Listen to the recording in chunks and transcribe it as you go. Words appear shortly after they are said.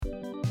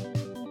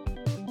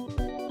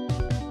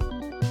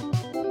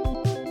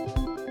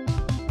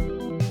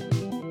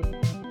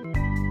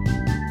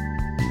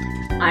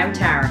I'm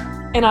Tara.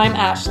 And I'm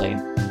Ashley.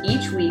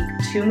 Each week,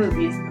 two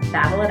movies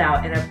battle it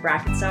out in a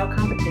bracket-style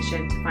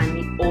competition to find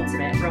the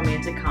ultimate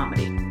romantic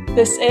comedy.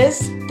 This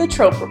is the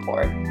Trope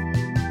Report.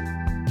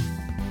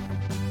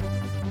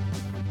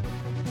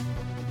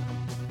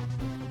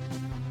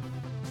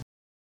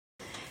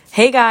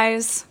 Hey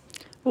guys.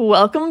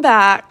 Welcome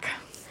back.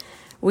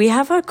 We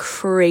have a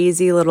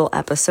crazy little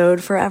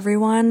episode for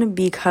everyone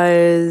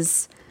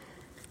because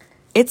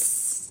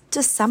it's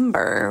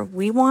December.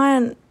 We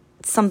want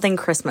something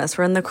Christmas.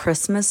 We're in the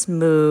Christmas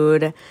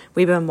mood.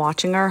 We've been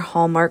watching our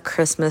Hallmark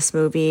Christmas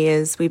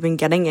movies. We've been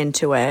getting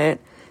into it.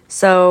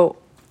 So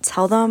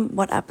tell them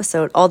what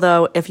episode.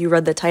 Although if you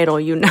read the title,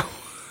 you know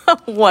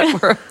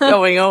what we're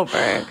going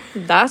over.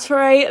 That's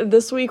right.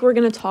 This week we're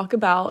going to talk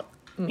about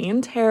me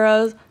and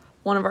Tara's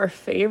one of our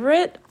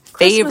favorite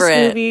Christmas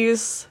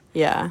movies.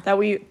 Yeah. That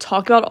we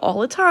talk about all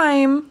the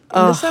time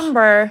in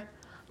December.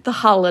 The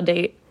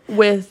Holidate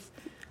with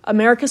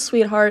America's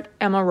sweetheart,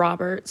 Emma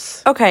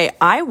Roberts. Okay,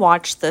 I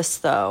watched this,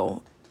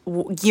 though,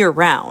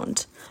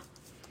 year-round.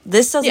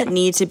 This doesn't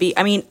need to be...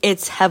 I mean,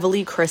 it's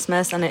heavily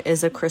Christmas, and it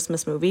is a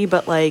Christmas movie,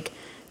 but, like,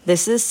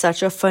 this is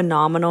such a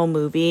phenomenal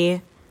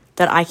movie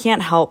that I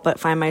can't help but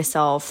find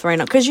myself right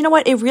now. Because you know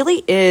what? It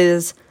really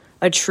is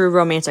a true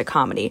romantic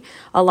comedy.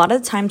 A lot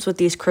of times with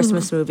these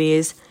Christmas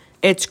movies,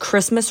 it's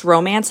Christmas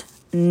romance,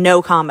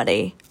 no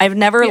comedy. I've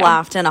never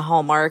laughed in a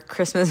Hallmark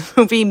Christmas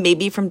movie,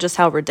 maybe from just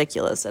how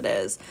ridiculous it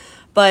is.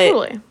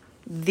 But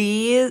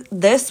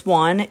this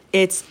one,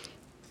 it's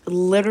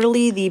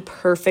literally the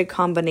perfect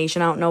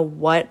combination. I don't know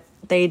what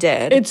they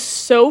did. It's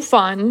so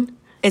fun.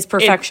 It's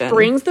perfection. It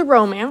brings the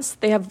romance.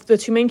 The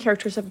two main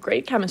characters have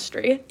great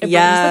chemistry. It brings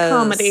the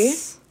comedy.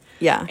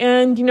 Yeah.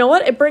 And you know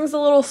what? It brings a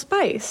little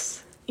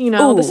spice. You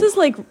know, this is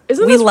like,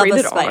 isn't this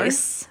rated R?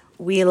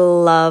 We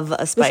love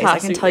a spice. I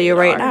can tell you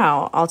right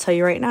now. I'll tell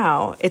you right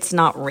now. It's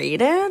not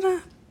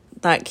rated.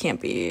 That can't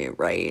be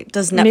right.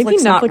 Does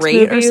Netflix not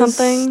rate or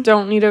something?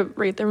 Don't need to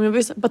rate their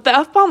movies. But the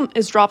F-bomb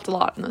is dropped a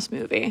lot in this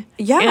movie.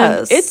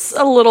 Yes. And it's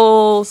a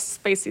little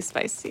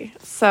spicy.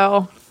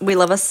 So we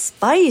love a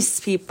spice,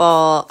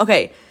 people.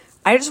 Okay,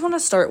 I just want to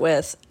start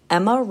with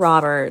Emma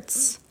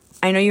Roberts.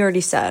 I know you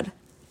already said.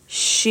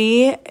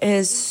 She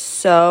is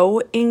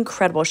so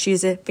incredible.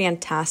 She's a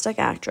fantastic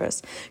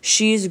actress.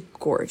 She's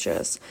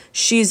gorgeous.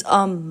 She's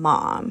a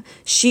mom.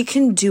 She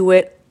can do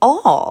it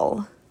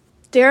all.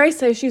 Dare I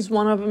say she's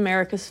one of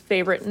America's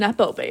favorite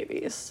Nepo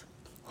babies.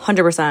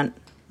 100%.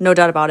 No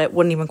doubt about it.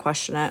 Wouldn't even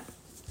question it.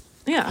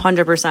 Yeah.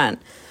 100%.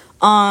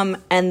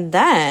 And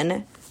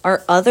then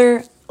our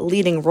other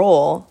leading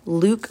role,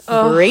 Luke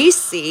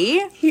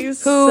Bracey. He's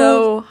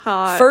so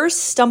hot.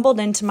 First stumbled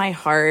into my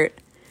heart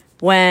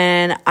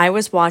when I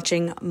was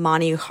watching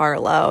Monte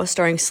Carlo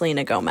starring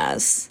Selena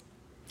Gomez.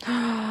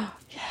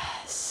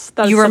 Yes.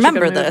 You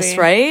remember this,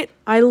 right?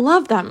 I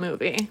love that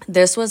movie.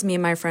 This was me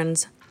and my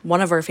friends,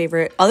 one of our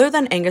favorite, other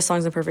than Angus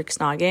Songs and Perfect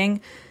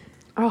Snogging.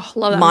 Oh,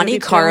 love that Monte movie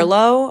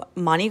Carlo.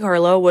 Monte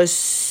Carlo was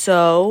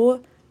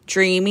so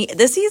dreamy.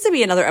 This needs to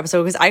be another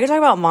episode because I could talk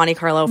about Monte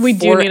Carlo forever. We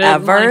do need a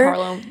Monte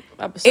Carlo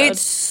episode.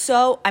 It's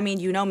so, I mean,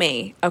 you know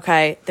me,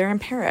 okay? They're in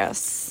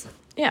Paris.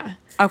 Yeah.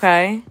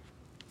 Okay?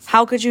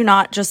 How could you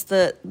not? Just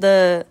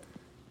the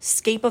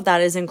scape of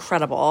that is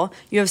incredible.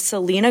 You have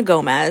Selena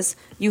Gomez.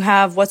 You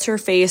have what's her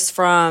face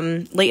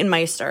from Leighton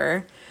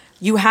Meister.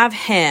 You have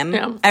him.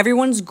 Yeah.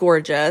 Everyone's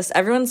gorgeous.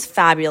 Everyone's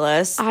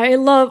fabulous. I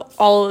love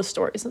all of the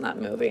stories in that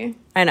movie.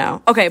 I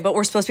know. Okay, but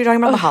we're supposed to be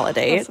talking about the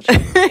Holidate.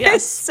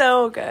 It's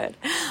so good.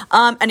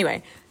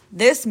 Anyway,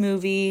 this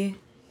movie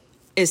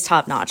is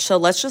top notch. So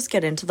let's just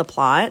get into the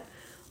plot.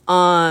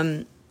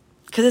 Because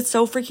it's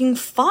so freaking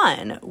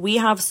fun. We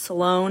have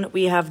Sloane,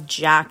 we have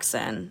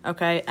Jackson,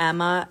 okay?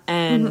 Emma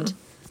and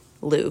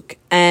Luke.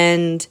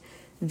 And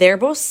they're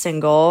both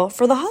single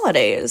for the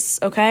holidays,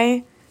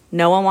 okay?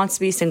 No one wants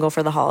to be single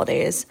for the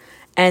holidays.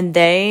 And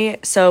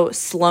so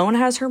Sloane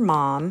has her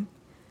mom,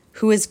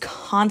 who is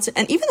constant,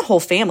 and even the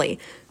whole family,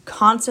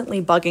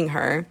 constantly bugging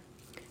her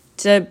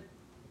to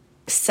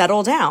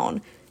settle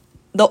down.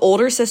 The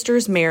older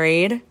sister's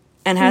married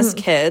and has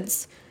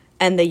kids,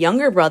 and the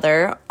younger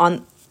brother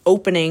on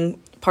opening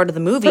part of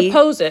the movie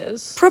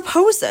proposes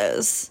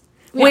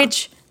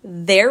which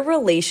their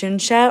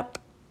relationship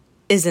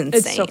is insane.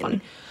 It's so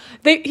funny.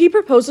 He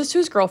proposes to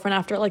his girlfriend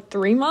after like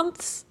 3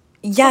 months.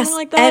 Yes,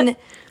 like that. And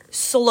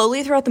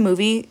slowly throughout the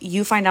movie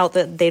you find out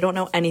that they don't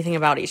know anything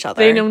about each other.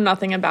 They know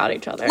nothing about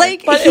each other.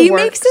 Like, but he it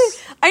works. makes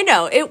it, I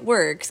know it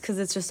works because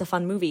it's just a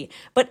fun movie,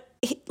 but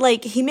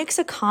he makes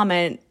a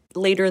comment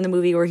later in the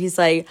movie where he's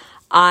like,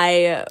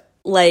 I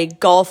like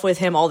golf with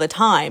him all the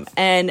time,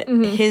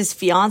 and his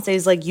fiance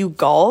is like, you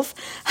golf?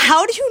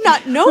 How do you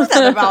not know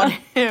that about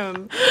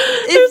him?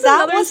 If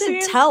that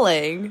wasn't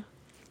telling.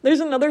 There's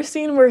another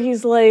scene where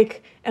he's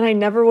like, and I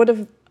never would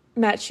have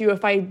met you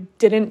if I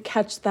didn't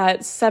catch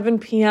that 7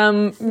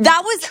 p.m.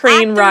 that was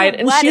train ride.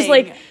 And wedding. She's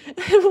like,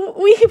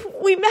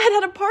 we met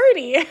at a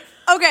party.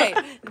 Okay,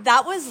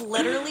 that was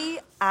literally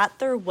at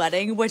their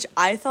wedding, which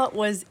I thought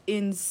was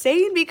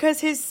insane because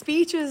his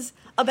speech is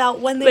about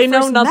when they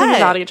know first nothing met.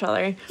 about each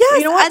other. Yes, but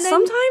you know what? and then,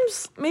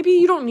 sometimes maybe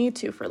you don't need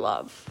to for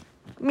love.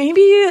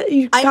 Maybe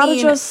you gotta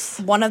just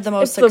one of the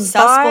most if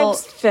successful the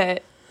vibes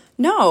fit.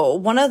 No,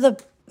 one of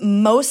the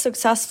most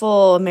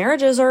successful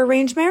marriages are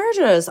arranged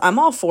marriages. I'm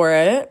all for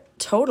it.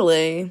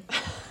 Totally.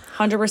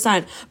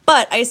 100%.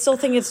 But I still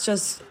think it's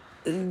just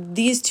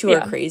these two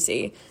are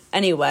crazy.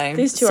 Anyway,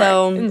 these two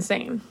are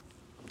insane.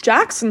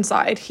 Jackson's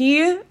side,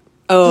 he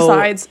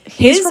decides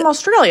he's from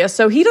Australia,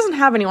 so he doesn't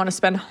have anyone to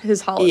spend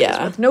his holidays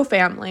with, no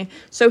family.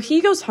 So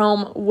he goes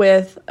home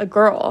with a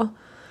girl,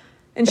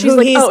 and she's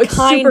like, "Oh, it's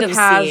super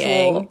casual."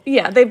 Seeing.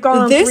 Yeah, they've gone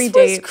on 3 dates.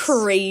 This was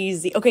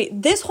crazy. Okay,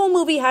 this whole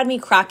movie had me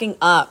cracking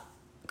up.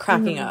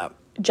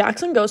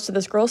 Jackson goes to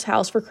this girl's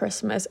house for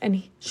Christmas,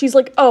 and she's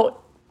like, "Oh,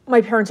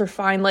 my parents are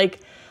fine. Like,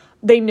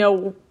 they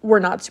know we're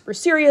not super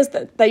serious,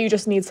 that you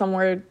just need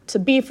somewhere to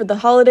be for the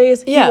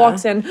holidays." He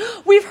walks in.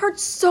 "We've heard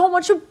so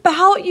much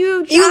about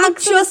you, Jackson. You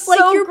look just like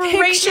your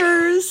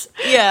pictures."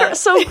 Yeah.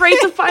 So great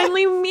to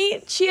finally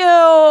meet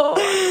you.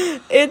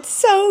 It's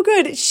so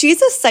good.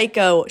 She's a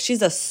psycho.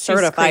 She's a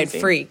certified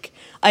freak.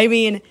 I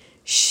mean,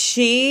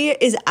 she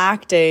is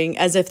acting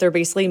as if they're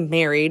basically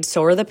married.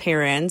 So are the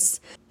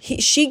parents.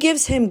 She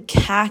gives him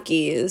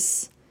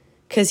khakis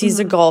because he's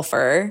a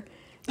golfer.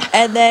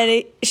 And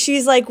then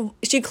she's like,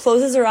 she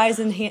closes her eyes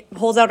and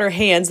holds out her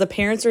hands. The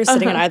parents are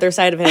sitting on either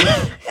side of him.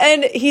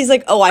 And he's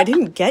like, "Oh, I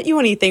didn't get you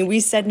anything.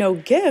 We said no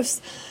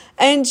gifts."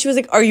 And she was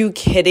like, "Are you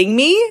kidding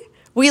me?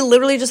 We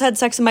literally just had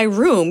sex in my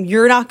room.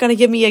 You're not going to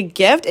give me a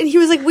gift?" And he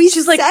was like,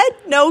 She's like,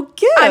 no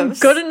gifts. "I'm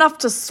good enough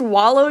to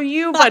swallow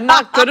you, but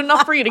not good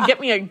enough for you to get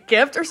me a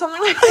gift," or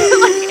something like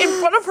that. Like, in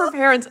front of her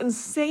parents.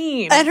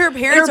 Insane. And her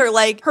parents are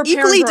like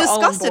equally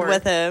disgusted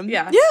with him.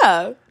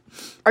 Yeah.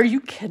 "Are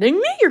you kidding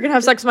me? You're going to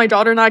have sex with my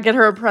daughter and not get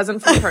her a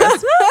present for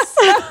Christmas?"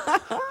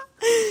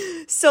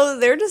 So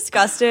they're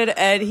disgusted,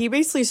 and he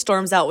basically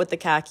storms out with the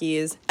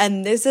khakis.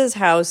 And this is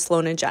how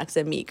Sloane and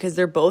Jackson meet, because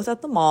they're both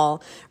at the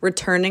mall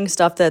returning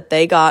stuff that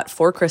they got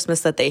for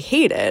Christmas that they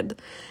hated.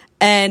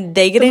 And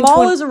they get into the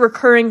mall is a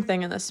recurring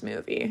thing in this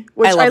movie,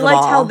 which I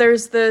liked how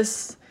there's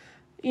this,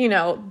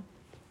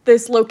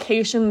 this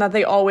location that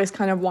they always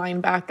kind of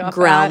wind back up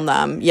ground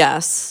them.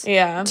 Yes.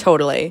 Yeah.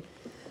 Totally.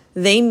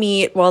 They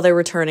meet while they're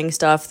returning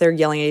stuff. They're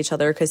yelling at each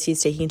other because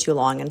he's taking too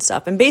long and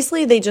stuff. And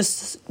basically, they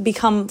just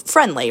become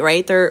friendly,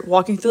 right? They're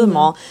walking through the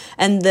mall.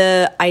 And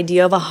the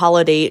idea of a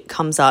holidate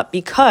comes up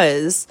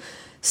because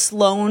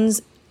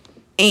Sloane's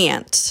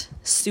aunt,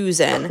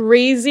 Susan.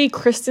 Crazy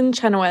Kristen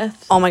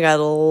Chenoweth. Oh, my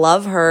God.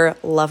 Love her.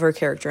 Love her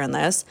character in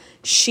this.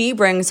 She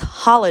brings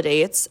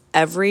holidates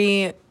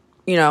every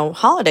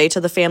holiday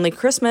to the family,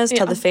 Christmas,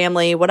 to the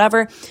family,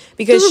 whatever.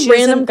 Because she's a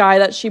random guy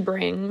that she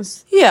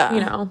brings.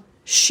 Yeah.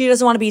 She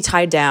doesn't want to be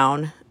tied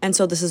down, and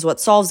so this is what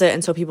solves it,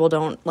 and so people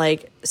don't,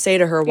 say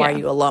to her, "Why are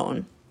you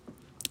alone?"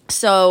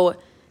 So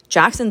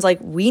Jackson's like,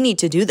 "We need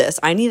to do this.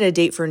 I need a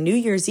date for New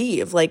Year's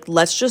Eve.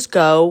 Let's just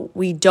go."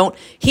 We don't...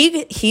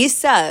 He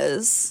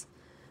says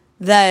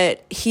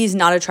that he's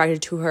not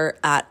attracted to her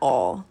at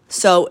all.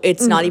 So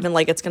it's not even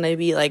it's going to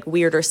be,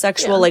 weird or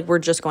sexual. We're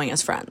just going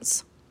as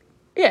friends.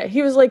 Yeah,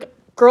 he was like,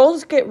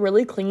 "Girls get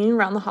really clingy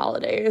around the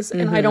holidays,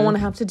 and I don't want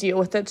to have to deal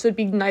with it, so it'd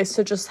be nice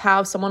to just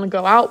have someone to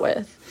go out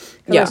with.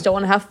 Because I still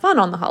want to have fun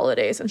on the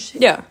holidays." And she,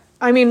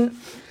 I mean,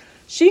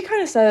 she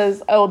kind of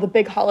says, "Oh, the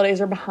big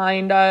holidays are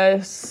behind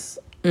us."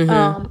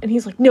 And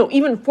he's like, "No,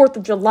 even 4th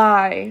of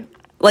July.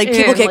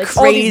 People get crazy.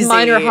 All these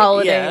minor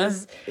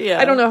holidays." Yeah.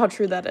 I don't know how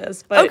true that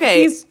is, but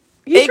he's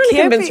trying to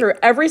convince her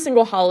every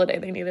single holiday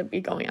they need to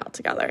be going out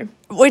together.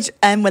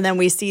 And then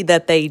we see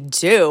that they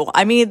do.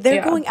 I mean,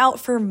 they're going out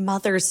for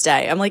Mother's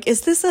Day. I'm like,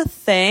 is this a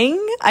thing?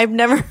 I've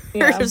never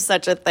heard of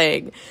such a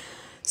thing.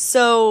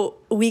 So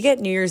we get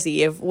New Year's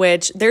Eve,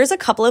 which there's a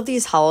couple of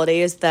these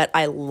holidays that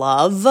I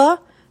love.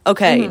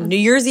 Okay, New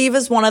Year's Eve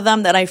is one of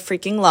them that I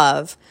freaking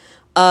love.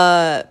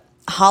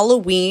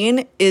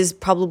 Halloween is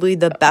probably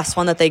the best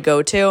one that they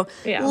go to.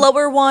 Yeah.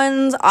 Lower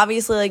ones,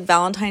 obviously,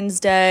 Valentine's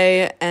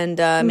Day and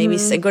maybe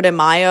Cinco de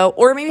Mayo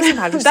or maybe St.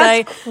 Patrick's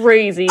Day. That's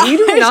crazy.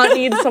 You do not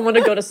need someone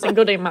to go to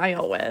Cinco de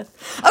Mayo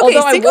with. Okay,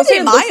 although Cinco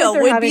de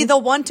Mayo would be the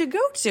one to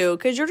go to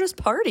because you're just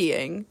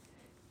partying.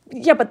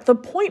 Yeah, but the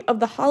point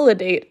of the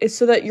holiday is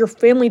so that your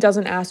family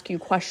doesn't ask you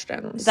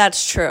questions.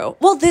 That's true.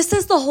 Well, this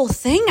is the whole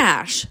thing,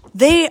 Ash.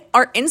 They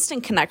are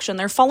instant connection.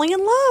 They're falling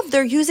in love.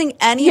 They're using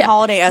any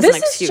holiday as an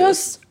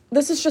excuse.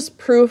 This is just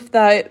proof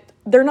that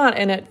they're not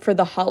in it for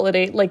the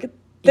holiday.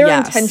 Their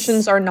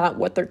intentions are not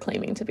what they're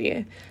claiming to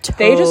be.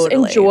 Totally. They just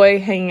enjoy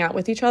hanging out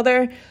with each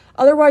other.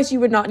 Otherwise, you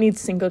would not need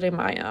Cinco de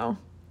Mayo.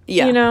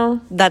 Yeah,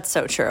 that's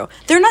so true.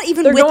 They're not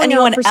even with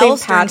anyone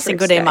else during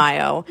Cinco de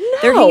Mayo. No.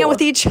 They're hanging out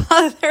with each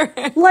other.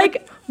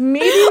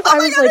 Maybe if I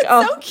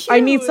was so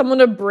I need someone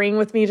to bring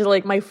with me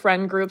to my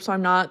friend group so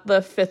I'm not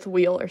the fifth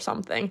wheel or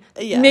something.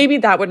 Yeah. Maybe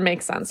that would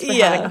make sense for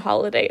having a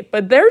holiday.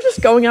 But they're just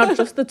going out,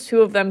 just the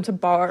two of them, to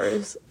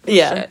bars.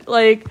 Yeah.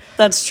 Shit.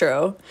 That's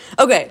true.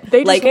 Okay.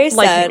 They just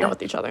like hanging out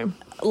with each other.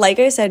 like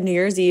I said, New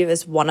Year's Eve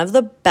is one of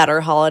the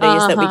better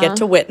holidays that we get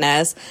to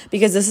witness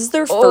because this is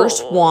their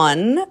first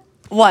one.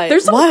 What?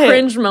 There's some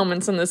cringe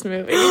moments in this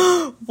movie.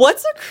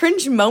 What's a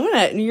cringe moment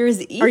at New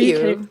Year's Eve? Are you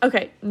kidding?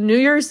 Okay, New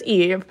Year's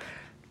Eve.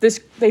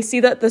 They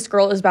see that this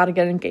girl is about to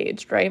get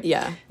engaged, right?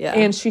 Yeah.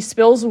 And she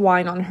spills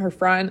wine on her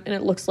friend, and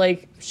it looks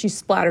like she's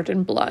splattered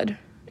in blood.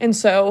 And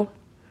so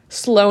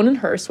Sloane and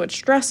her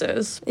switch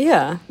dresses.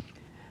 Yeah.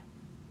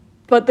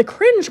 But the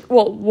cringe,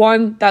 well,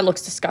 one, that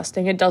looks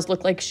disgusting. It does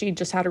look like she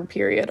just had her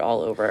period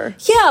all over.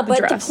 Yeah,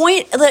 but the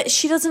point that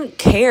she doesn't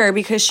care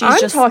because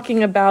I'm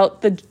talking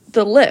about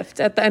the lift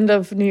at the end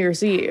of New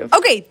Year's Eve.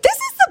 Okay, this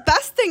is the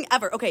best thing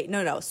ever. Okay,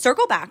 no.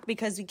 Circle back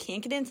because we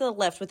can't get into the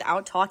lift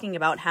without talking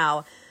about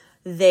how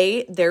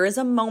there is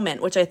a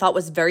moment which I thought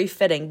was very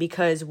fitting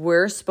because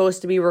we're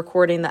supposed to be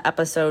recording the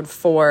episode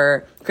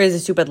for Crazy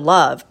Stupid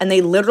Love, and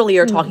they literally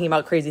are talking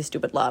about Crazy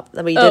Stupid Love.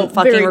 That we didn't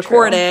fucking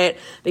record it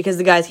because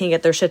the guys can't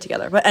get their shit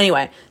together. But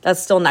anyway,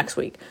 that's still next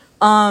week.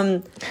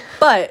 But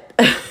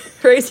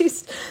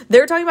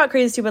they're talking about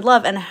Crazy Stupid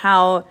Love and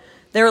how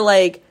they're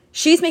like,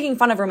 she's making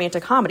fun of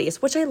romantic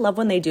comedies, which I love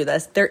when they do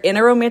this. They're in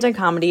a romantic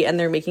comedy and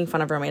they're making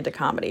fun of romantic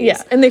comedies.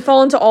 Yeah, and they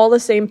fall into all the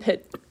same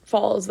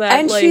pitfalls that.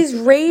 And she's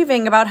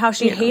raving about how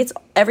she hates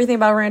everything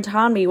about romantic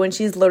comedy when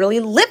she's literally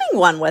living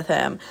one with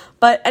him.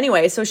 But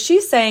anyway, so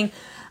she's saying,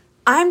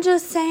 I'm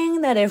just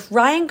saying that if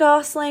Ryan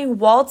Gosling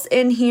waltzed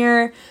in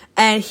here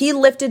and he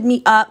lifted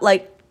me up,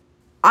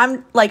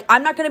 I'm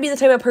not going to be the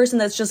type of person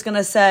that's just going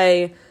to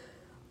say,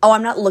 oh,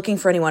 I'm not looking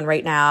for anyone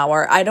right now,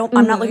 or I'm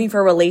not looking for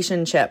a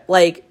relationship.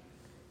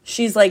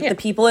 She's like, the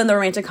people in the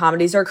romantic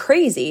comedies are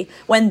crazy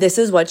when this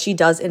is what she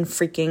does in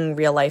freaking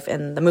real life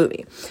in the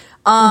movie.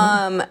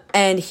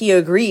 And he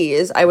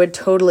agrees. I would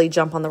totally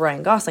jump on the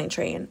Ryan Gosling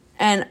train.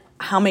 And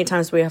how many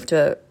times do we have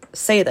to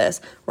say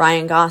this?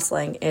 Ryan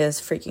Gosling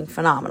is freaking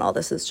phenomenal.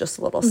 This is just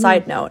a little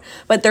side note.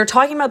 But they're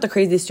talking about the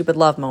Crazy Stupid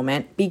Love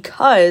moment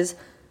because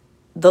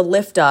the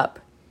lift up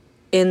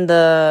in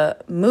the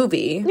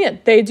movie. Yeah,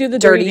 they do the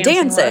Dirty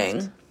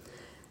Dancing.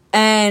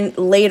 And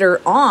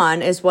later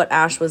on is what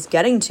Ash was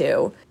getting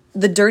to.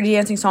 The Dirty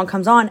Dancing song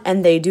comes on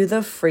and they do the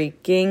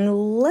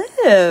freaking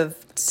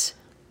lift.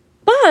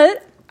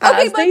 But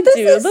this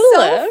is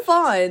so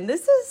fun.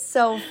 This is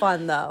so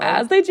fun though.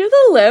 As they do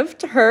the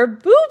lift, her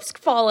boobs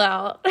fall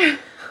out.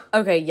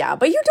 Okay, yeah,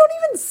 but you don't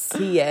even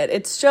see it.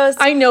 It's just...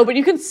 I know, but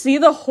you can see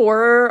the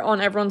horror on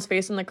everyone's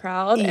face in the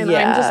crowd. And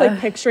I'm just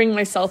picturing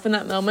myself in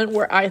that moment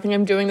where I think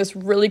I'm doing this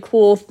really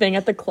cool thing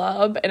at the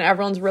club and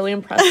everyone's really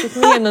impressed with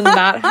me. And then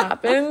that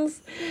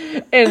happens.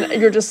 And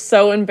you're just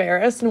so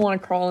embarrassed and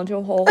want to crawl into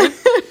a hole.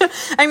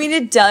 I mean,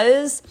 it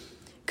does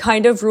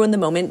kind of ruin the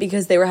moment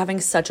because they were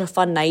having such a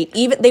fun night.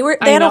 They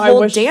had a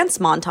whole dance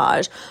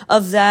montage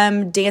of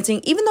them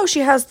dancing, even though she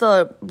has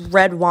the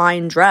red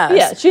wine dress.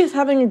 Yeah, she's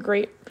having a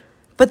great...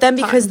 But then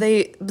because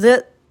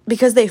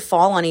they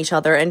fall on each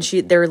other and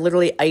they're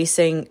literally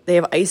icing, they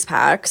have ice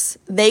packs,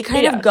 they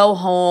kind of go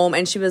home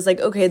and she was like,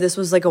 okay, this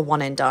was like a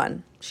one and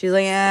done. She's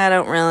like, I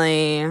don't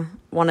really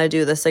want to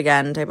do this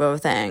again type of a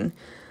thing.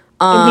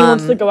 And he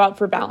wants to go out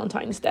for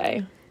Valentine's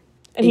Day.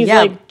 And he's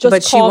like,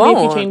 just call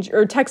me if you change,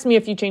 or text me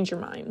if you change your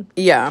mind.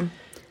 Yeah.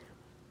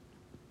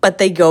 But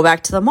they go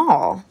back to the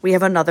mall. We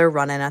have another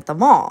run-in at the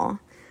mall.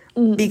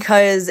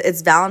 Because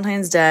it's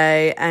Valentine's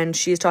Day and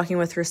she's talking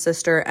with her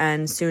sister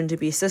and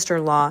soon-to-be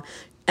sister-in-law.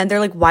 And they're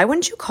like, why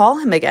wouldn't you call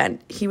him again?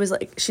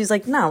 She's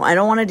like, no, I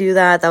don't want to do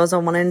that. That was a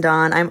one and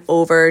done. I'm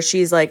over.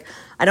 She's like,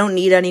 I don't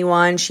need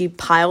anyone. She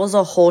piles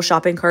a whole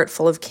shopping cart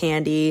full of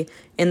candy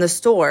in the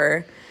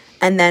store.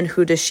 And then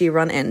who does she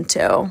run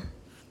into?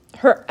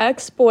 Her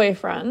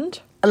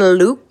ex-boyfriend.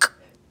 Luke.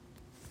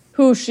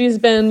 Who she's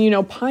been,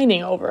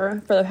 pining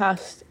over for the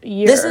past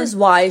year. This is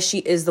why she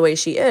is the way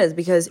she is,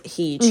 because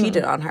he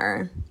cheated on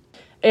her.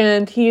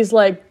 And he's,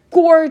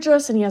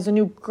 gorgeous, and he has a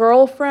new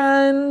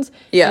girlfriend.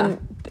 Yeah.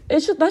 And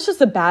that's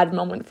just a bad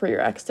moment for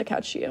your ex to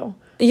catch you.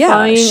 Yeah.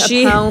 Buying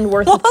a pound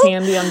worth of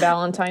candy on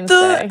Valentine's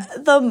Day.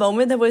 The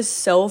moment that was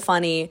so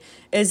funny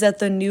is that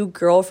the new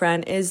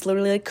girlfriend is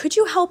literally like, could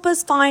you help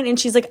us find? And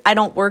she's like, I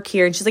don't work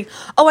here. And she's like,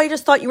 oh, I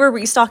just thought you were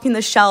restocking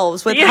the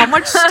shelves with how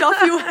much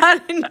stuff you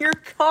had in your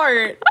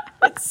cart.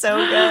 It's so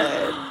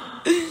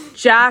good.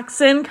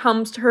 Jackson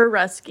comes to her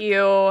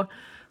rescue,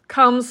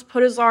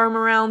 put his arm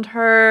around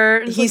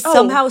her. He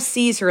somehow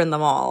sees her in the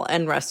mall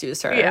and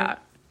rescues her. Yeah.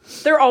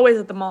 They're always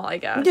at the mall, I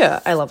guess. Yeah,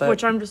 I love it.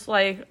 Which I'm just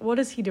like, what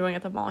is he doing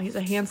at the mall? He's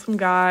a handsome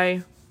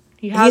guy.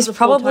 He's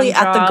probably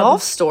at the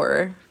golf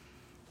store.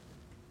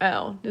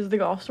 Oh, is the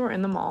golf store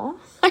in the mall?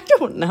 I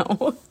don't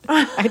know.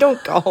 I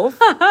don't golf.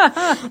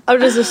 I'm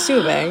just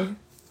assuming.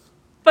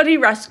 But he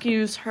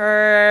rescues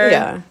her.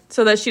 Yeah.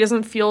 So that she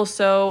doesn't feel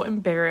so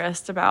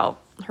embarrassed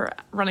about her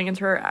running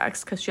into her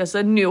ex because she has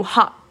a new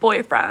hot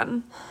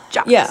boyfriend,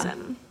 Jackson.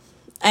 Yeah.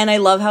 And I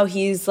love how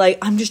he's like,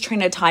 I'm just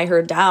trying to tie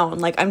her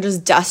down. I'm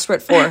just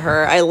desperate for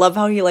her. I love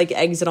how he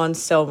eggs it on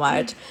so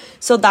much.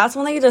 So that's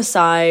when they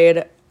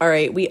decide, all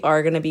right, we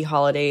are going to be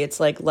holiday. It's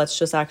let's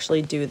just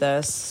actually do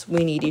this.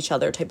 We need each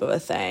other type of a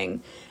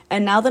thing.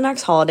 And now the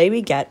next holiday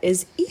we get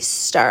is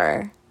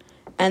Easter.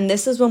 And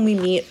this is when we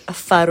meet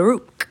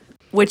Farouk,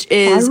 which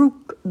is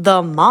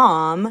the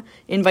mom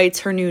invites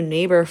her new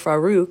neighbor,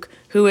 Farouk,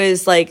 who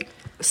is like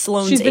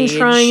Sloane's age. She's been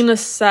trying to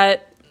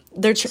set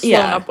Sloane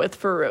up with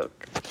Farouk.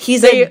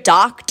 He's a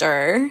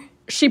doctor.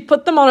 She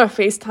put them on a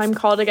FaceTime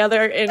call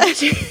together, and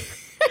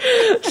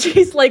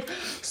she's like,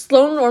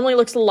 Sloane normally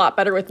looks a lot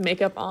better with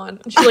makeup on.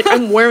 And she's like,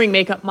 I'm wearing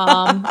makeup,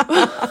 Mom.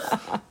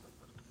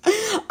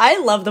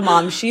 I love the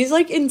mom. She's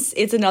like,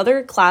 it's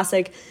another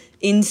classic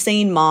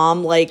insane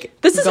mom, like,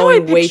 this is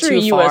going how I way picture too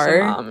you far.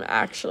 as a mom,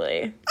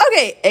 actually.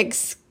 Okay,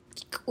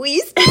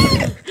 excuse me.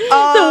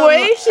 The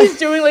way she's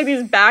doing like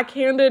these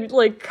backhanded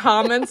like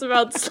comments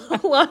about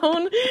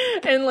Sloane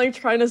and like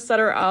trying to set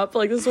her up,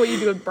 like this is what you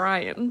do with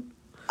Brian.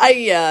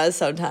 Yeah,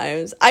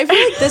 sometimes. I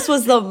feel like this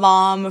was the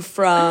mom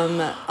from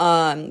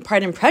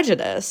Pride and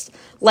Prejudice,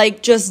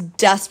 like just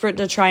desperate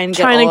to try and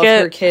get all of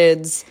her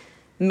kids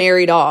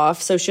married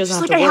off, so she doesn't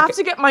have to work. I have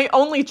to get my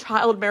only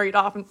child married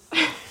off. And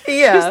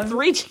she yeah, has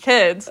 3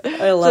 kids.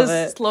 I love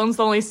it. Sloane's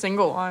the only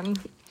single one.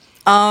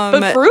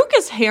 But Farouk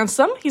is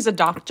handsome. He's a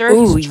doctor.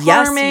 Ooh, he's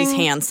charming. yes, he's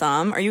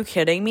handsome. Are you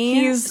kidding me?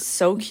 He's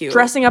so cute.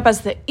 Dressing up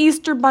as the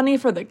Easter Bunny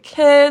for the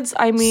kids.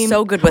 I mean,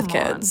 so good with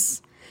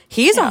kids.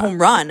 He's a home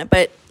run.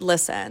 But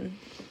listen,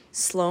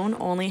 Sloane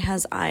only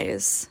has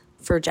eyes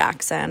for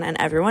Jackson, and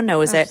everyone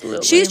knows it.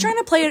 She's trying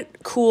to play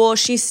it cool.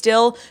 She's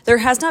still, there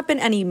has not been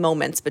any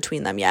moments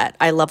between them yet.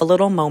 I love a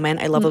little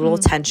moment. I love a little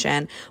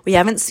tension. We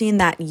haven't seen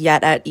that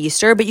yet at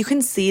Easter, but you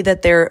can see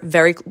that they're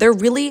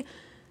really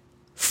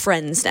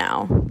friends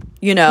now.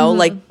 You know,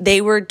 like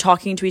they were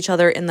talking to each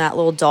other in that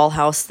little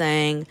dollhouse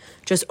thing,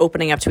 just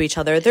opening up to each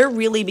other. They're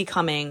really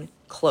becoming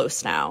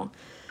close now.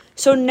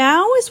 So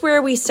now is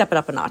where we step it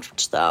up a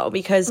notch, though,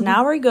 because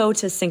now we go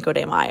to Cinco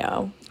de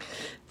Mayo.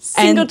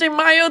 Cinco de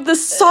Mayo, the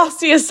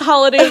sauciest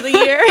holiday of the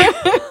year.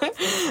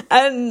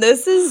 And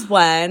this is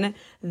when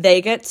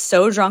they get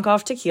so drunk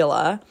off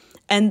tequila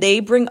and they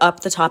bring up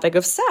the topic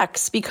of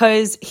sex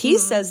because he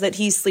says that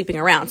he's sleeping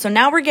around. So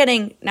now we're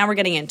getting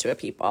into it,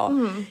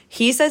 people.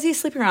 He says he's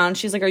sleeping around.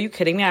 She's like, are you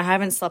kidding me? I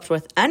haven't slept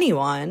with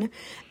anyone.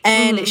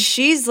 And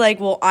she's like,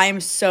 well, I'm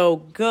so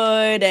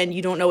good and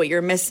you don't know what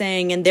you're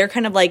missing. And they're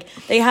kind of like,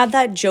 they have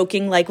that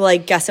joking, like, well, I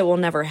guess it will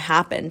never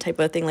happen type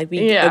of thing. Like,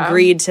 we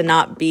agreed to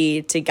not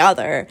be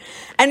together.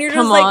 And you're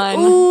just like,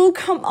 ooh,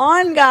 come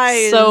on,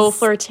 guys. So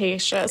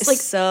flirtatious. Like,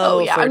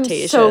 so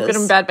flirtatious. I'm so good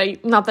in bed,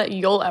 but not that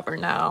you'll ever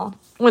know.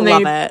 When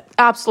Love they it.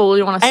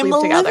 absolutely want to sleep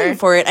together. I'm living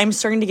for it. I'm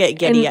starting to get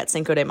giddy at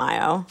Cinco de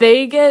Mayo.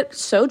 They get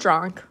so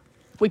drunk.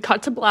 We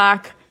cut to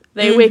black.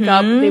 They wake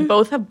up. They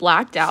both have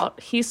blacked out.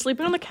 He's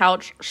sleeping on the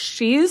couch.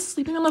 She's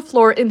sleeping on the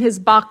floor in his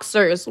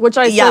boxers, which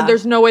I said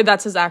there's no way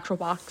that's his actual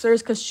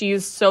boxers because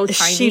she's so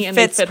tiny she and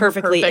fits they fit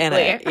perfectly in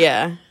it.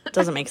 Yeah,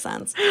 doesn't make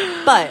sense.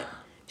 But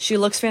she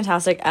looks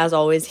fantastic as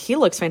always. He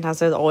looks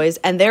fantastic as always.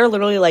 And they're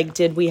literally like,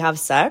 did we have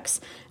sex?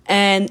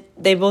 And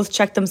they both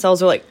checked themselves.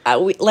 They're like,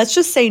 let's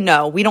just say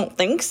no. We don't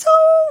think so.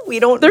 We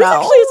don't know. There's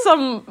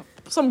actually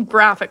some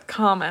graphic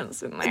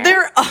comments in there.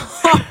 There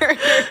are.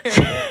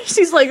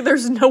 She's like,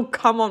 there's no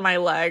cum on my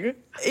leg.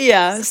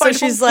 Yeah. So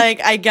she's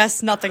like, I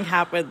guess nothing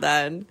happened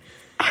then.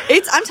 I'm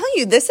telling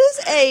you, this is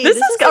a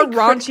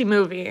raunchy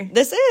movie.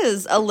 This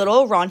is a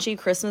little raunchy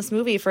Christmas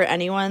movie for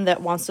anyone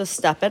that wants to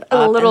step it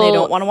up and they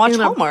don't want to watch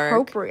Hallmark.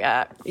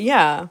 Inappropriate.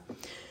 Yeah.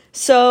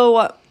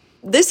 So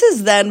this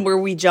is then where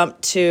we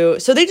jump to,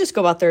 so they just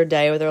go about their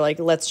day where they're like,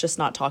 let's just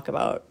not talk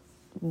about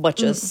what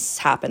just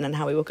happened and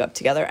how we woke up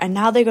together. And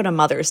now they go to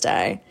Mother's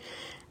Day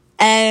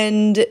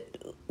and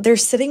they're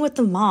sitting with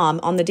the mom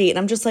on the date. And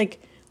I'm just like,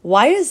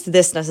 why is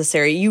this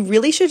necessary? You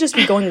really should just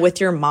be going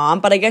with your mom.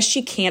 But I guess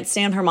she can't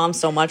stand her mom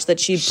so much that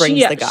she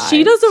brings the guy.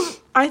 She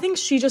doesn't. I think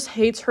she just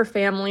hates her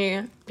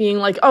family being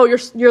like, oh, you're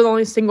the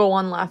only single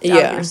one left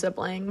out of your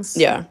siblings.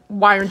 Yeah.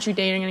 Why aren't you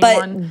dating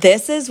anyone? But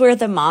this is where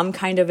the mom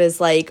kind of is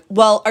like,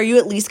 well, are you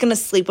at least going to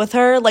sleep with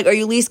her? Like, are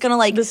you at least going to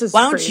like,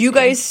 why don't you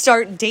guys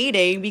start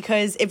dating?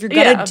 Because if you're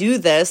going to do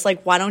this,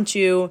 like, why don't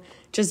you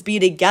just be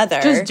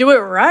together? Just do it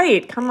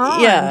right. Come on.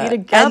 Be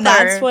together. And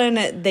that's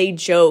when they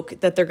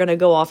joke that they're going to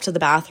go off to the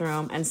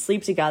bathroom and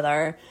sleep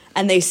together.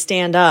 And they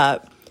stand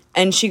up.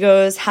 And she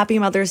goes, Happy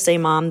Mother's Day,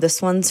 Mom.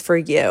 This one's for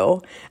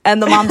you.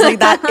 And the mom's like,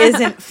 that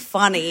isn't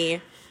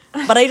funny.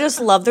 But I just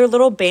love their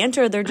little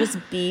banter. They're just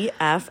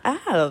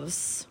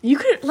BFFs. You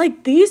could,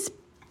 like,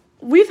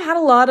 we've had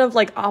a lot of,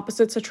 like,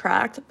 opposites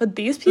attract. But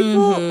these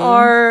people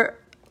are,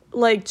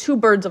 like, 2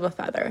 birds of a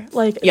feather.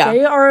 Like,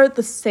 they are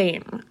the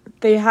same.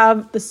 They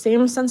have the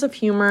same sense of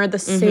humor, the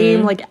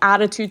same, like,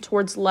 attitude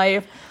towards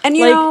life. And,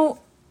 you know,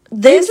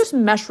 they just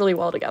mesh really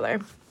well together.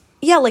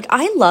 Yeah, like,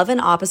 I love an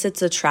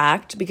opposites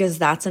attract because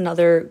that's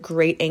another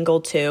great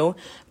angle, too.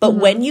 But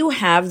when you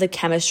have the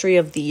chemistry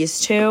of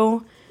these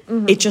two,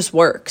 it just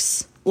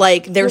works.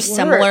 Like, they're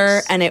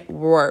similar and it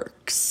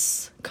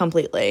works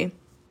completely.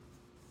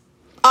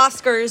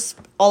 Oscars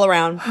all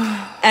around.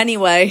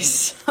 Anyway,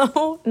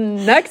 so.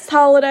 Next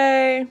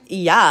holiday.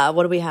 Yeah,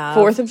 what do we have?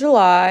 4th of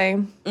July.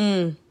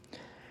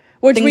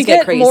 Which Things we get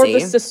get crazy. more of the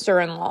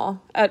sister-in-law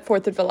at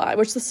 4th of July,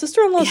 which the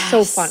sister-in-law is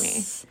so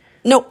funny.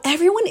 No,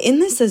 everyone in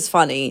this is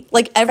funny.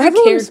 Like, every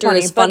character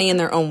is funny in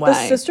their own way.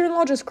 The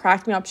sister-in-law just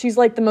cracked me up. She's,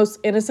 like, the most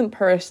innocent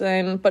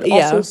person, but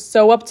also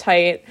so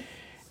uptight.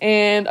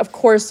 And, of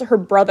course, her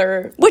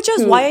brother... Which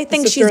is why I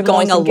think she's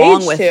going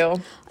along with...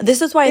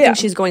 This is why I think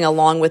she's going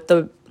along with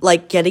the,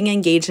 like, getting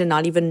engaged and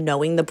not even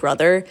knowing the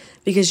brother,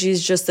 because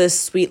she's just this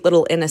sweet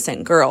little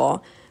innocent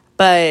girl.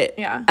 But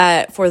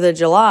at 4th of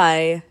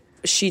July,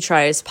 she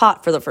tries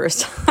pot for the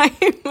first time.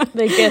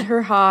 They get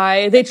her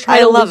high. They try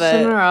to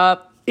loosen her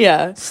up.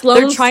 Yeah.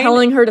 Sloane's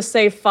telling her to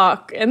say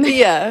fuck. And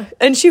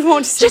and she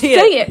won't say it. Just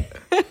say it.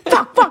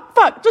 Fuck, fuck,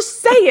 fuck.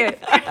 Just say it.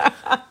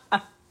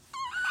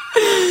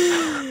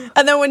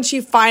 And then when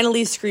she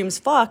finally screams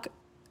fuck,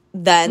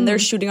 then they're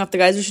shooting off, the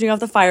guys are shooting off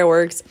the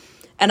fireworks.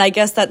 And I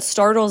guess that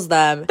startles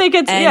them. They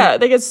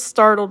get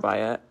startled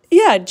by it.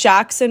 Yeah,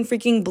 Jackson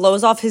freaking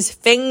blows off his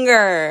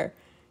finger.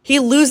 He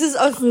loses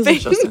a finger. This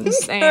is just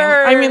insane.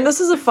 I mean,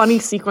 this is a funny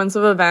sequence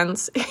of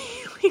events.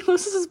 He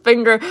loses his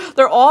finger.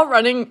 They're all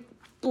running,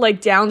 like,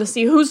 down to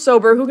see who's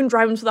sober, who can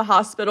drive him to the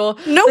hospital.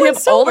 No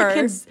one's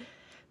sober.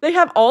 They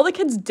have all the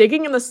kids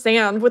digging in the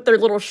sand with their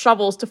little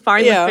shovels to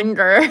find the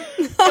finger.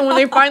 And when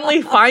they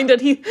finally find it,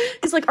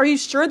 he's like, "Are you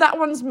sure that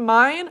one's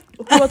mine?"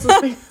 Who else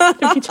is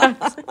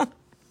Jackson?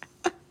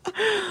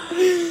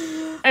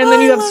 And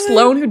then you have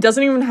Sloane, who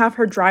doesn't even have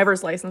her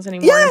driver's license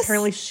anymore. Yes. And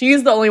apparently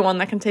she's the only one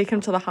that can take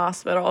him to the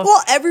hospital.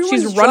 Well,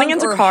 everyone's running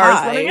into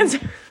cars.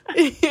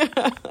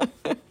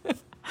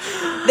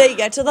 They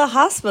get to the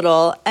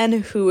hospital, and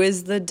who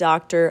is the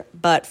doctor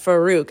but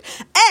Farouk?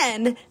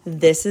 And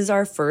this is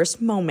our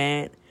first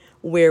moment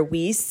where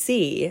we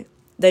see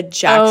that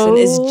Jackson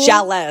is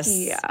jealous.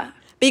 Yeah.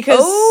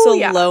 Because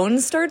Sloane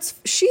starts,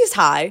 she's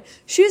high.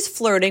 She's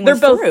flirting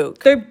with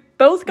Farouk. They're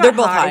both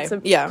high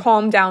to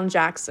calm down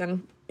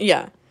Jackson.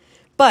 Yeah.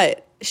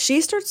 But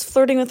she starts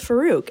flirting with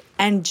Farouk,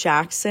 and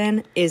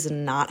Jackson is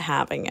not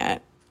having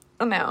it.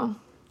 Oh, no.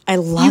 I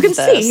love this.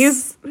 You can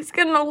see he's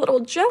getting a little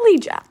jelly,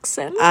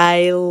 Jackson.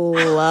 I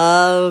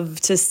love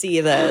to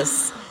see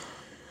this.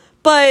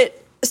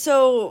 But,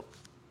 so,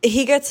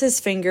 he gets his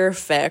finger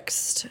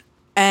fixed,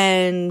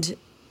 and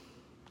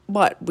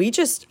what?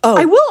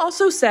 I will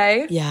also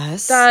say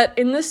that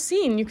in this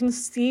scene, you can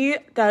see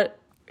that,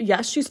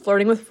 yes, she's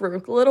flirting with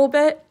Farouk a little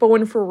bit, but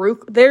when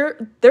Farouk,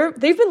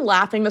 they've been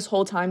laughing this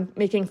whole time,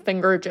 making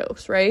finger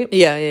jokes, right?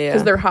 Yeah.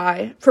 Because they're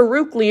high.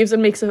 Farouk leaves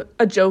and makes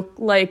a joke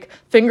like,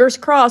 fingers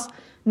crossed.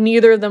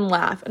 Neither of them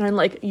laugh, and I'm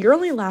like, you're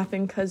only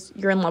laughing because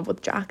you're in love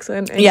with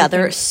Jackson. And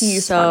they're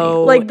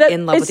so like that,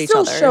 in love with each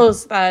other. It still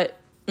shows that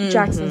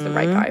Jackson's the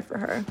right guy for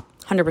her.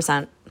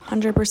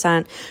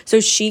 100%. So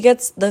she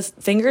gets the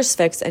fingers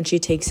fixed, and she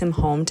takes him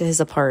home to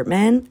his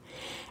apartment,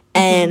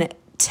 and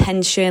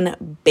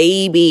tension,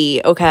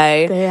 baby.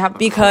 Okay,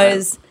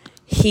 because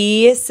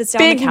he sits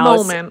down on the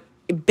couch.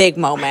 Big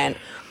moment.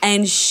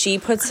 And she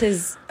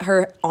puts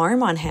her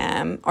arm on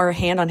him, or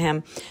hand on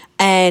him,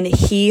 and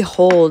he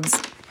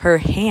holds her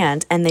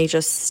hand, and they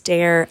just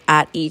stare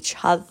at each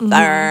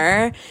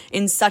other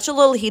in such a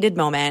little heated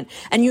moment.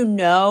 And you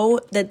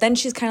know that then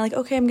she's kind of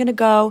like, okay, I'm gonna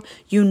go.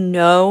 You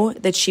know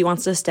that she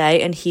wants to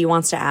stay and he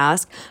wants to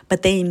ask,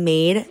 but they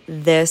made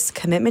this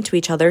commitment to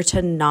each other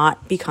to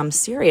not become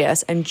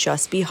serious and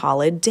just be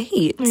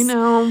holidates. I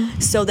know.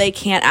 So they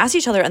can't ask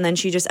each other, and then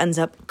she just ends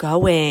up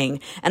going.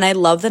 And I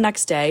love the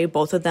next day,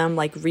 both of them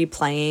like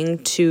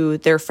replaying to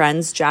their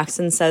friends.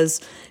 Jackson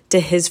says to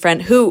his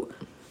friend,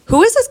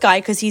 Who is this guy?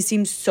 Because he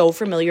seems so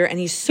familiar, and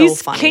he's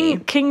funny.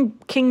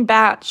 King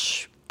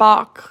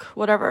Bach,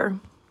 whatever.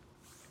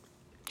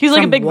 He's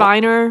like a big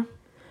Viner.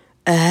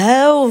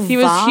 Oh, he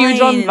was huge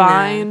on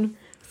Vine.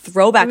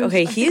 Throwback.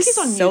 Okay, he's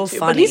on so YouTube,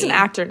 funny. But he's an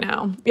actor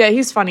now. Yeah,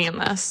 he's funny in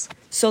this.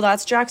 So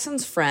that's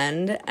Jackson's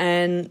friend,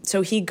 and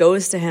so he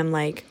goes to him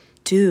like,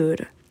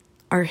 dude,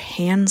 our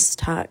hands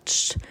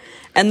touched.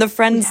 And the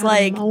friend's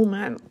like,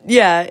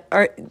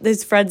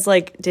 his friend's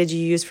like, did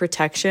you use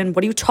protection?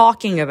 What are you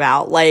talking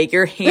about? Like,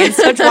 your hands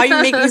touch? Why are you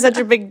making such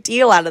a big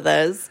deal out of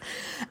this?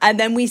 And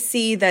then we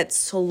see that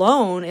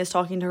Sloane is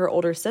talking to her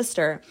older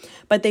sister,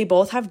 but they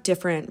both have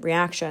different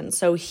reactions.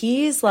 So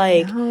he's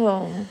like,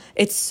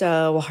 it's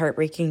so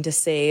heartbreaking to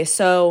see.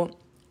 So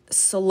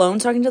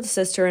Sloane's talking to the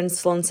sister, and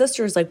Sloane's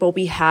sister is like, well,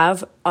 we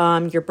have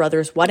your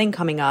brother's wedding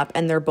coming up,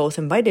 and they're both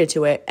invited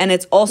to it, and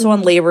it's also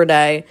on Labor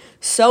Day,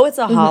 so it's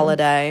a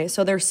holiday,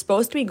 so they're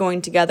supposed to be going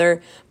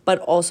together, but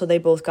also they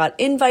both got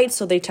invites,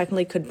 so they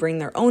technically could bring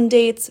their own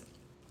dates.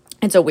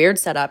 It's a weird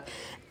setup.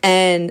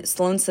 And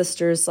Sloane's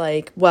sister's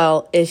like,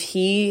 well, if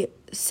he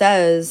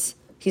says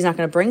he's not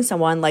going to bring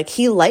someone, like,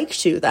 he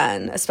likes you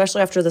then,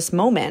 especially after this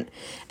moment.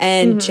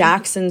 And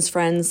Jackson's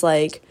friend's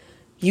like,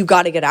 you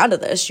got to get out of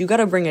this. You got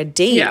to bring a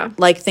date. Yeah.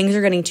 Like, things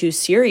are getting too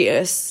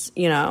serious,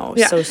 you know,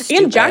 so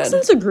stupid. And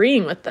Jackson's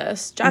agreeing with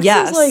this.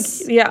 Jackson's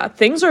like,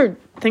 things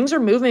are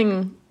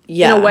moving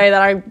in a way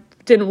that I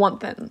didn't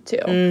want them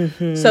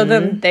to. So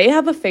then they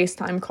have a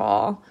FaceTime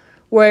call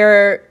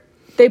where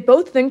they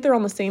both think they're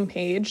on the same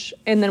page,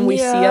 and then we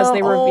see as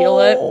they reveal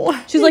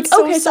it. She's like,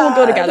 okay, so we'll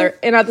go together.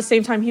 And at the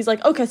same time, he's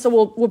like, okay, so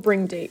we'll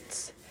bring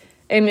dates.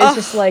 And it's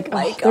just like,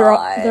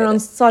 they're on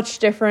such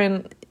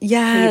different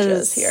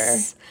pages here.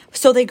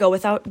 So they go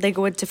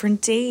with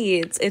different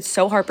dates. It's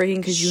so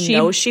heartbreaking because you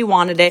know she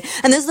wanted it.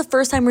 And this is the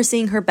first time we're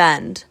seeing her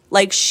bend.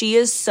 Like, she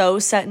is so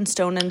set in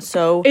stone and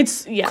so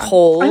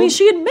cold. I mean,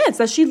 she admits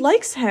that she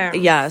likes him.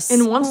 Yes.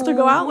 And wants to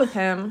go out with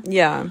him.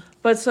 Yeah.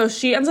 But so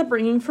she ends up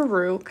bringing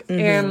Farouk,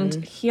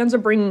 and he ends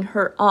up bringing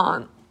her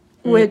aunt,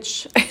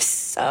 which is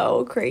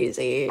so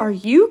crazy. Are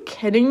you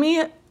kidding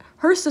me?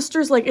 Her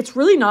sister's like, it's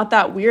really not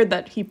that weird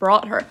that he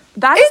brought her.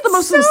 That is the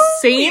most so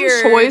insane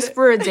choice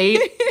for a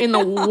date in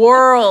the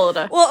world.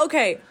 Well,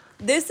 okay,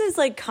 this is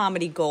like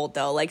comedy gold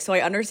though. Like, so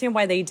I understand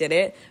why they did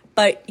it,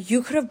 but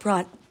you could have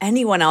brought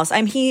anyone else.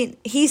 I mean,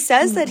 he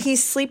says that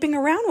he's sleeping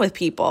around with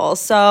people,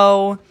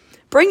 so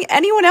bring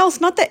anyone else,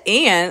 not the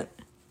aunt.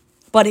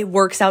 But it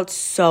works out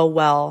so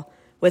well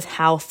with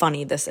how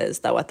funny this is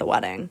though at the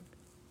wedding.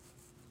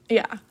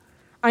 Yeah.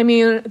 I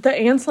mean, the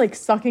aunt's like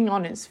sucking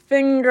on his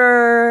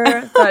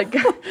finger, like,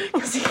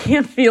 because he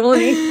can't feel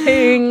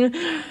anything.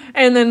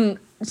 And then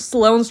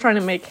Sloane's trying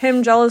to make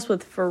him jealous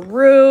with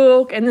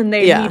Farouk. And then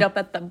they meet up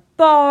at the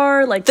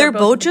bar. Like, they're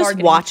both just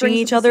watching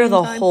each other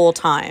the whole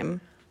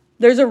time.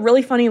 There's a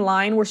really funny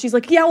line where she's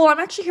like, yeah, well, I'm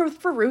actually here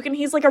with Farouk, and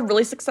he's like a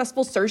really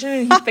successful surgeon,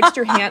 and he fixed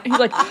your hand. He's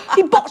like,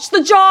 he botched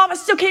the job. I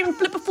still can't even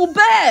flip a full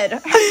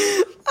bed.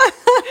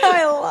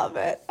 I love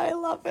it. I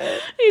love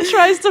it. He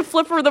tries to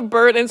flip her the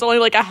bird, and it's only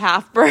like a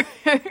half bird.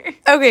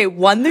 Okay,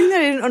 one thing that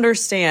I didn't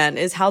understand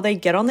is how they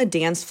get on the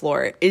dance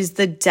floor is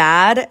the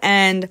dad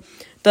and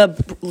the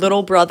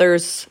little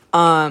brother's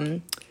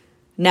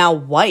now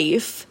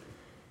wife.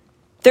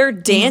 They're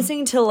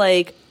dancing to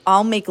like,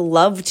 I'll make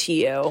love to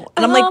you.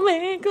 And I'm like,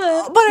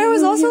 but I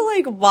was also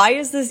like, why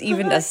is this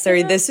even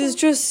necessary? This is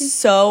just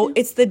so,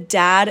 it's the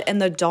dad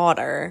and the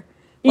daughter.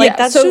 Like,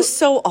 that's just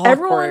so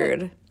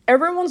awkward.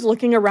 Everyone's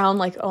looking around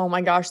like, oh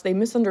my gosh, they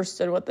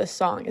misunderstood what this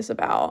song is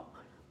about.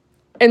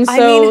 And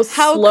so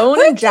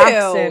Sloane and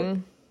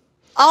Jackson,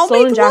 I'll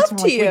make love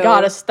to you. We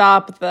gotta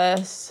stop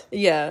this.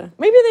 Yeah.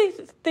 Maybe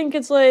they think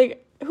it's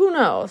like, who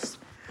knows?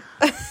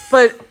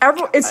 But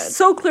it's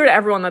so clear to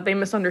everyone that they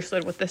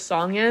misunderstood what this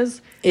song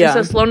is. Yeah.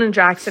 So Sloane and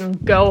Jackson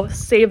go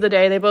save the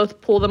day. They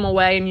both pull them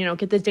away and,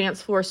 get the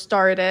dance floor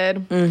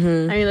started.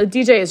 Mm-hmm. I mean, the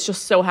DJ is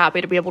just so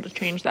happy to be able to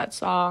change that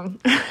song.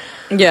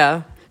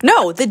 Yeah.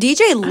 No, the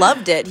DJ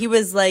loved it. He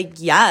was like,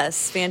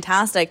 yes,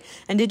 fantastic.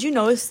 And did you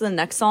notice the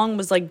next song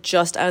was like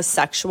just as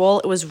sexual?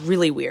 It was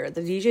really weird.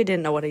 The DJ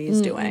didn't know what he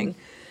was doing.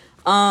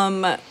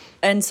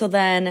 And so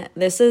then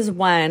this is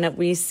when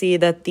we see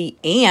that the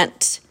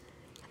aunt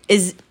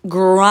is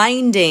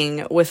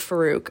grinding with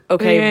Farouk.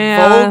 Okay,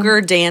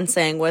 vulgar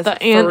dancing with Farouk.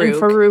 The aunt and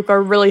Farouk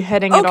are really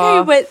hitting it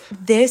off. Okay,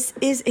 but this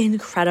is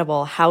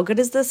incredible. How good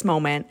is this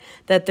moment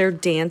that they're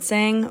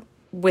dancing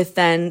with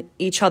then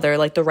each other,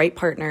 like the right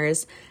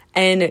partners,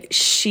 and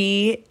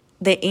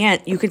the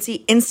aunt, you can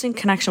see instant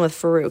connection with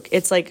Farouk.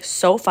 It's like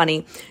so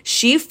funny.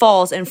 She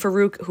falls and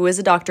Farouk, who is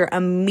a doctor,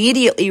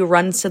 immediately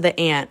runs to the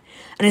aunt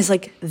and is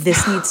like,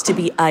 this needs to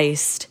be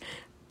iced.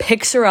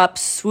 Picks her up,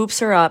 swoops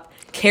her up,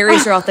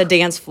 carries her off the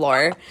dance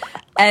floor.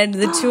 And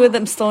the two of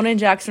them, Sloane and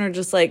Jackson, are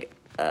just like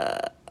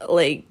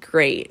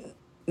great.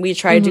 We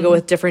tried to go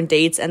with different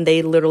dates and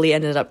they literally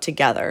ended up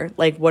together.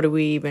 Like, what are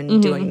we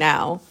even doing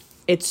now?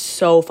 It's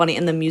so funny.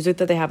 And the music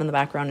that they have in the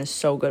background is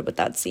so good with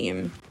that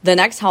scene. The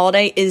next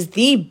holiday is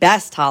the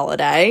best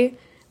holiday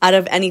out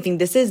of anything.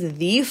 This is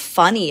the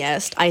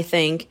funniest, I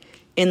think,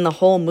 in the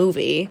whole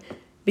movie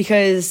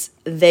because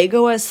they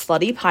go as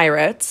slutty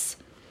pirates.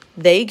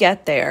 They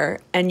get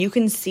there, and you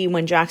can see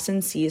when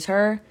Jackson sees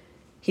her,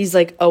 he's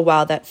like, oh,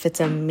 wow, that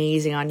fits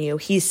amazing on you.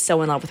 He's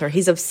so in love with her.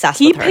 He's obsessed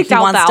with her. He picked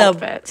out the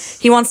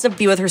outfits. He wants to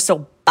be with her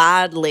so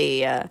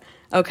badly.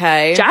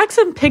 Okay.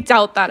 Jackson picked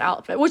out that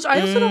outfit, which I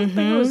also don't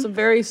think it was a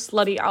very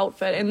slutty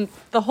outfit. And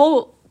the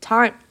whole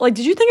time, like,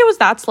 did you think it was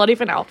that slutty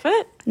of an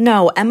outfit?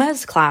 No,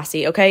 Emma's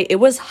classy, okay? It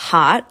was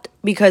hot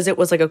because it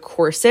was like a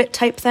corset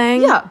type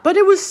thing. Yeah, but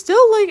it was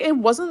still like, it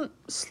wasn't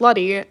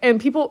slutty.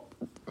 And people,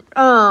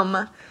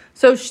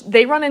 so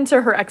they run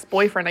into her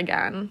ex-boyfriend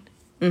again,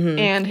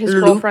 and his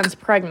girlfriend's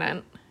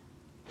pregnant.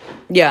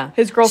 Yeah.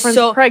 His girlfriend's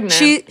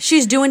pregnant.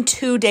 She's doing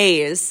 2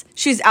 days.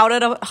 She's out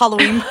at a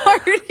Halloween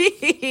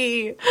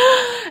party.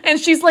 And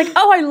she's like,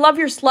 oh, I love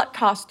your slut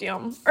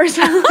costume. Or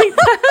something like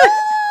that.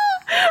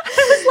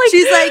 I was like,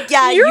 she's like,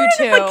 yeah, you're you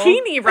too. in a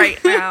bikini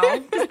right now.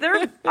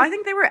 I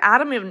think they were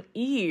Adam and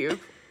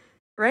Eve.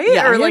 Right?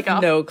 Yeah, or I like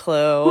have no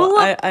clue.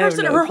 I have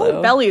no her clue.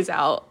 whole belly's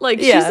out. Like,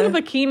 she's in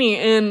a bikini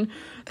and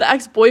the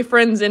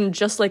ex-boyfriend's in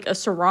just like a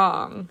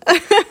sarong.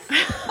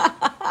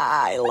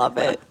 I love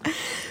it.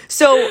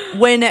 So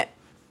when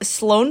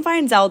Sloane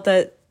finds out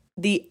that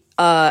the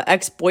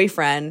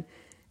ex-boyfriend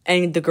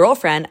and the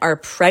girlfriend are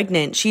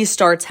pregnant, she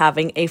starts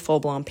having a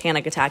full-blown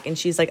panic attack. And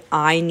she's like,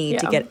 I need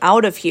to get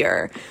out of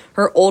here.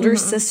 Her older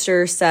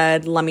sister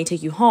said, let me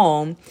take you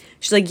home.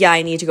 She's like, yeah,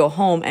 I need to go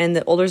home. And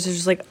the older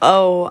sister's like,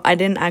 oh, I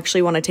didn't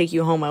actually want to take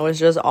you home. I was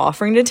just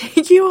offering to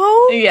take you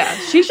home. Yeah,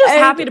 she's just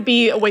happy to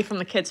be away from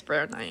the kids for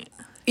a night.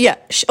 Yeah.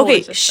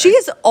 She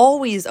is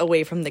always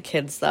away from the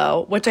kids,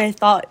 though, which I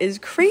thought is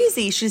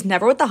crazy. She's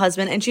never with the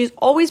husband, and she's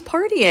always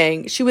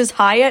partying. She was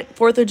high at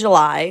 4th of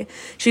July.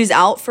 She's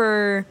out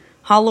for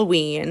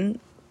Halloween.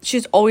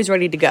 She's always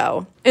ready to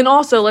go. And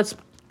also, let's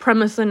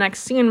premise the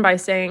next scene by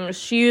saying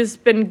she's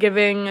been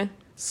giving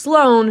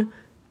Sloane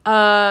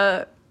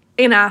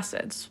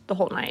antacids the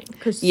whole night.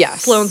 Because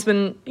Sloane's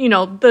been,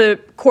 the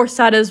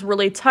corset is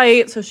really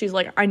tight, so she's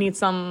like, I need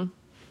some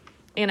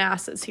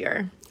antacids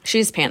here.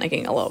 She's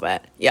panicking a little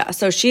bit. Yeah,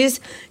 so she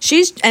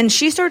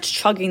starts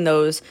chugging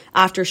those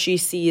after she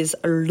sees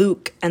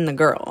Luke and the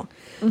girl.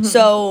 Mm-hmm.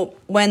 So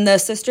when the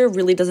sister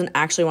really doesn't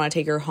actually want to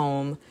take her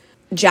home,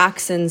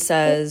 Jackson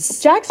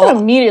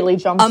immediately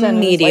jumps in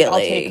and is like, I'll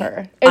take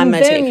her. And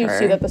then you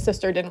see that the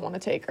sister didn't want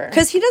to take her.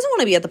 Because he doesn't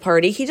want to be at the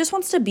party. He just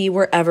wants to be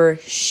wherever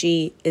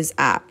she is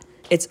at.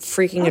 It's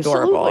freaking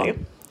adorable.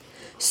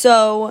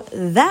 So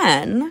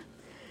then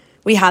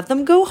we have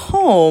them go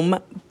home,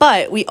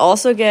 but we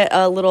also get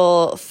a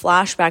little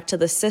flashback to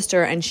the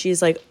sister, and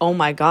she's like, oh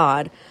my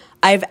God,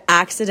 I've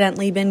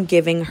accidentally been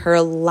giving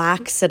her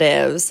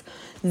laxatives.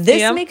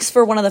 This makes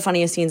for one of the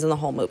funniest scenes in the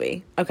whole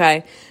movie,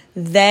 okay?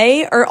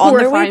 They are on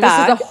their way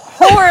back. This is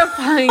a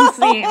horrifying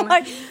scene.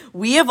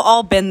 We have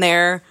all been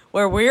there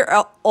where we're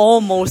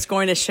almost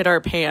going to shit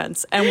our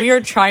pants, and we are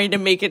trying to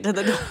make it to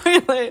the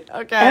toilet,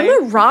 okay?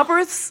 Emma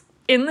Roberts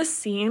in the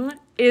scene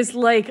is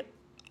like,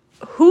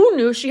 who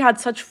knew she had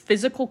such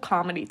physical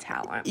comedy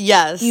talent?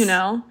 Yes.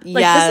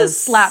 This is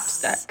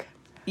slapstick.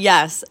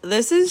 Yes,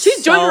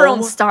 she's doing her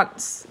own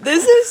stunts.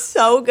 This is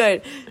so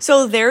good.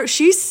 So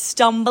she's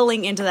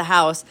stumbling into the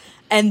house,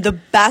 and the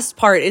best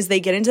part is they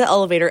get into the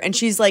elevator, and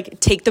she's like,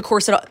 take the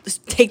corset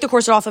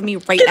off of me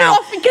right now.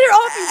 Get it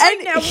off me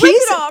right now. Rip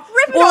it off.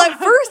 Well, at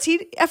first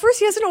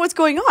he doesn't know what's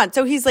going on.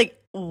 So he's like,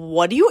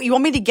 what do you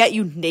want me to get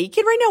you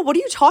naked right now? What are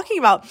you talking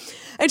about?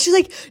 And she's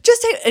like,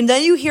 just take, and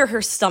then you hear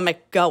her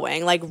stomach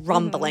going, like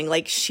rumbling,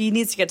 like she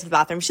needs to get to the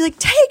bathroom. She's like,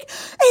 take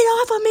it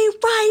off of me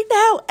right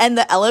now. And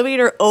the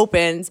elevator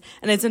opens,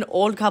 and it's an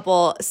old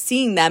couple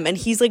seeing them, and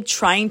he's like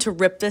trying to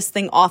rip this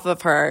thing off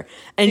of her,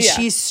 and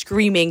she's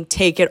screaming,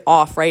 take it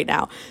off right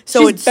now.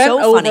 So it's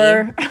so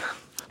funny.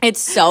 It's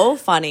so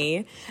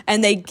funny.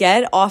 And they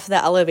get off the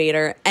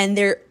elevator, and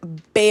they're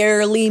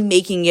barely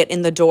making it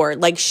in the door.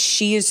 Like,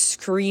 she is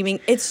screaming.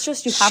 It's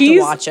just, you have to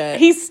watch it.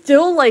 He's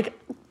still, like,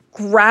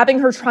 grabbing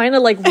her, trying to,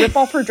 like, rip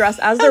off her dress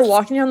as they're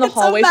walking down the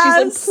hallway. She's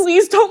like,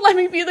 please don't let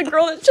me be the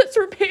girl that shits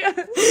her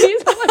pants.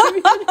 Please don't let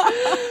me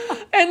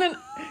be. And then,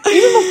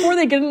 even before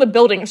they get in the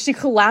building, she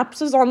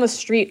collapses on the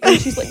street, and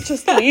she's like,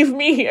 just leave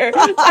me here.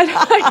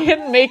 I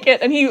can't make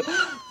it. And he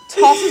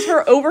tosses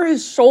her over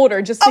his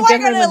shoulder just to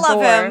get her in the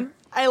door.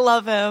 I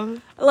love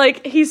him.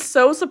 Like, he's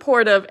so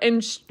supportive,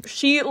 and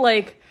she,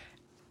 like,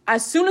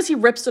 as soon as he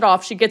rips it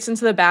off, she gets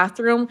into the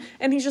bathroom,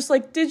 and he's just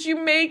like, did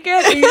you make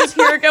it? And you just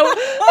hear her go,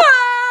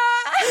 ah!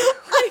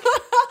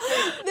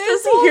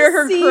 Just to hear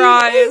her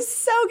cry. Is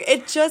so good.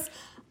 It just,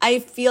 I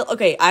feel,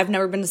 okay, I've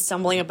never been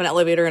stumbling up an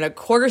elevator in a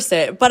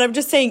corset, but I'm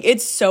just saying,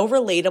 it's so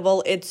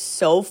relatable. It's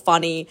so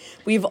funny.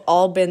 We've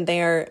all been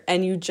there,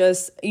 and you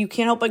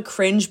can't help but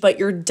cringe, but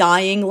you're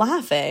dying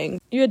laughing.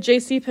 You had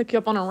JC pick you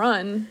up on a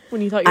run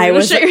when you thought you were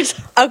going to shit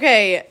yourself.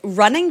 Okay,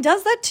 running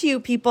does that to you,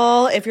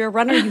 people. If you're a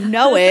runner, you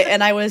know it.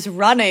 And I was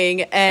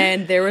running,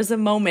 and there was a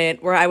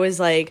moment where I was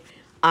like,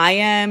 I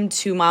am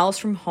 2 miles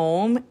from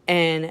home,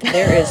 and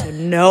there is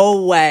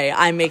no way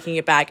I'm making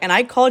it back. And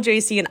I called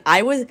JC, and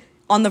I was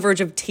on the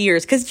verge of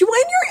tears, because when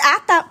you're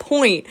at that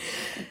point,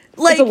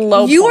 like, it's a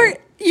low point.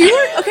 You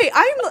are okay.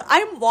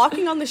 I'm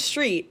walking on the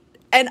street,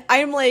 and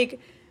I'm like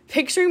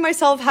picturing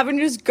myself having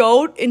to just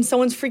go in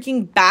someone's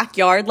freaking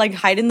backyard, like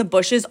hide in the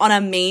bushes on a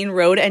main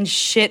road and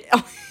shit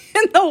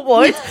in the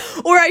woods,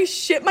 or I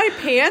shit my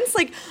pants.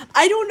 Like,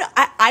 I don't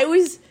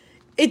know.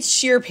 It's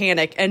sheer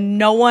panic, and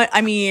no one.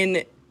 I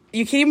mean,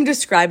 you can't even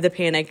describe the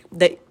panic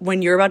that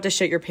when you're about to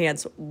shit your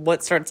pants,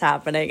 what starts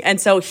happening. And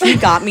so he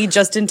got me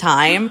just in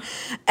time,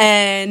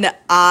 and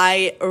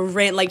I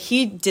ran, like,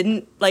 he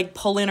didn't like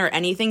pull in or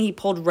anything. He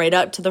pulled right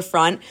up to the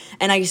front,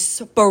 and I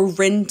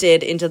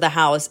sprinted into the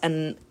house,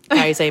 and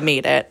guys, I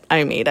made it.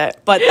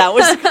 But that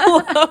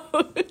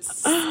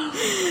was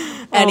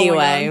close.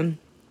 Anyway,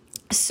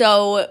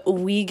 so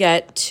we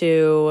get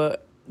to,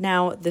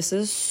 now this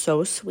is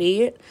so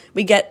sweet.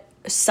 We get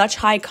such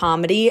high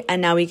comedy,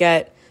 and now we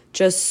get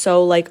just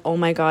so, like, oh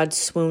my God,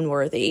 swoon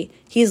worthy.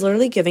 He's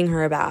literally giving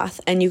her a bath,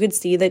 and you could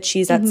see that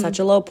she's at such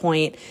a low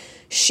point.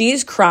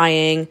 She's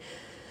crying.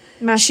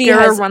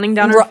 Mascara running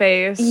down her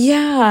face.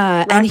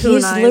 Yeah. And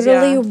he's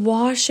literally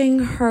washing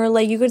her.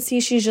 Like, you could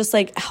see she's just,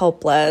 like,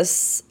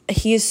 helpless.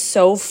 He's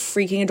so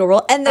freaking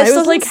adorable. And this, I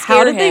was like,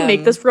 how did they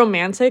make this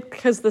romantic?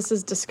 Because this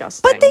is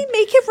disgusting. But they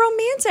make it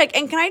romantic.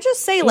 And can I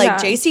just say, like,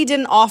 JC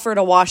didn't offer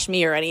to wash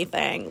me or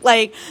anything.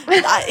 Like,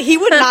 he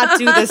would not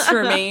do this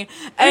for me.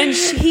 And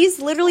he's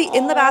literally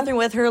in the bathroom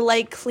with her,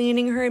 like,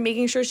 cleaning her and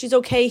making sure she's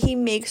okay. He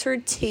makes her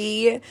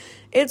tea.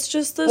 It's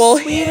just the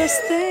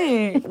sweetest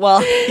thing.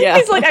 Well, yeah.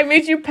 He's like, I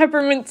made you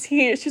peppermint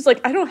tea. She's like,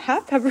 I don't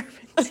have peppermint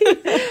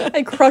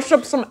I crush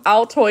up some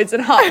Altoids in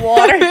hot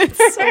water.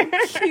 It's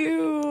so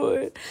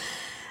cute.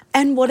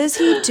 And what does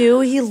he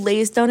do? He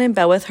lays down in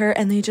bed with her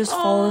and they just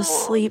fall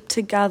asleep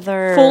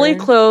together. Fully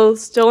clothed,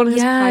 still in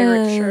his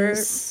pirate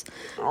shirt.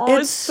 Oh,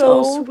 it's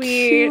so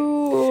sweet.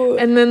 Cute.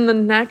 And then the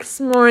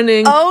next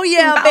morning. Oh,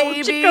 yeah,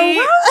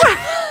 baby.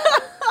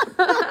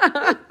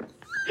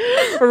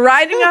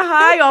 Riding a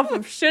high off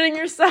of shitting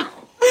yourself.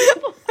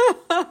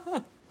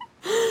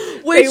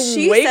 Which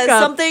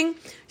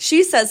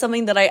she says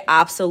something that I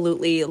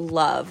absolutely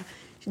love.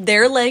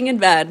 They're laying in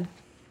bed.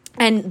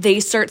 And they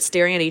start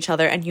staring at each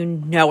other, and you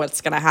know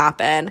it's going to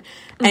happen.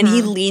 Mm-hmm. And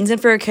he leans in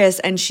for a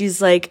kiss, and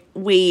she's like,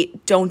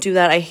 wait, don't do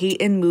that. I hate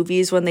in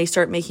movies when they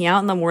start making out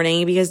in the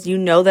morning because you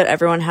know that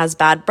everyone has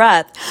bad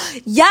breath.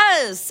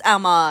 Yes,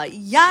 Emma.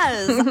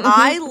 Yes.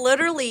 I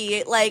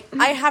literally, I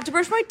have to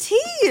brush my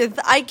teeth.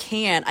 I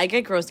can't. I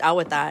get grossed out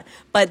with that.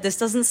 But this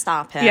doesn't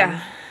stop him.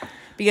 Yeah.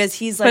 Because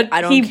he's like, but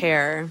I don't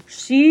care.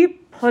 She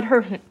put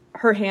her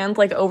hand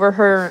over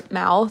her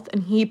mouth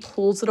and he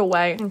pulls it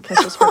away and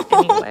kisses her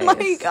anyways. Oh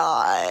my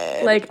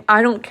god.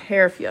 I don't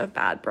care if you have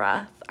bad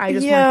breath. I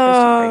just want to kiss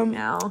you right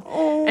now.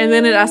 Oh. And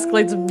then it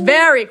escalates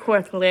very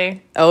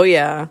quickly. Oh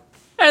yeah.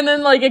 And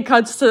then it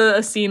cuts to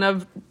a scene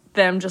of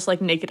them just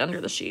like naked under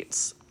the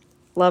sheets.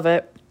 Love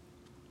it.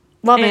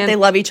 Love it. They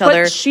love each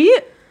other. But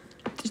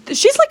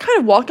she's like kind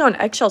of walking on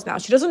eggshells now.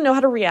 She doesn't know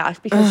how to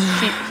react because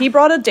he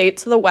brought a date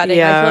to the wedding.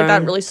 Yeah. I feel like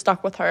that really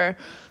stuck with her.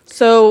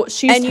 So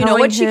she's and you know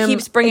what she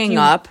keeps bringing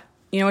up?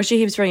 You know what she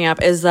keeps bringing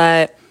up is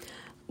that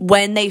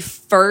when they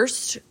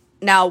first,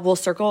 now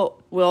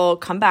we'll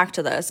come back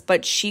to this,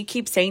 but she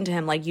keeps saying to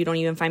him, like, you don't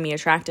even find me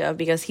attractive,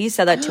 because he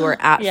said that to her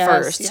at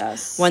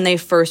first when they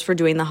first were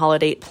doing the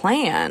Holidate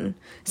plan.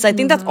 So I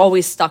think that's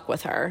always stuck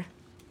with her.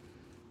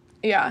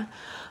 Yeah.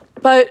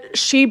 But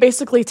she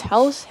basically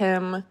tells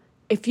him,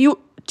 do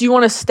you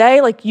want to stay?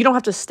 Like, you don't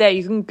have to stay.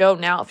 You can go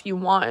now if you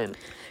want.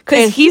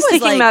 Because he's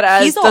taking that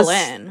as, he's all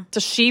in.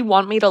 Does she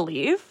want me to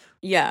leave?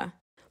 Yeah.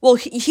 Well,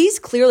 he's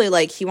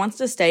clearly he wants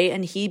to stay,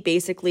 and he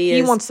basically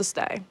He wants to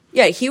stay.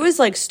 Yeah, he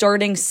was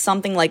starting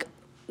something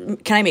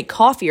can I make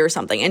coffee or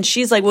something? And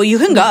she's like, well, you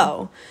can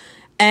go.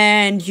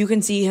 And you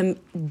can see him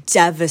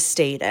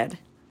devastated.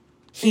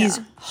 He's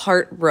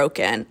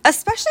heartbroken,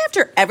 especially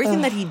after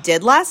everything that he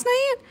did last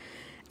night.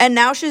 And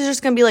now she's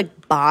just going to be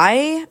like,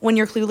 bye, when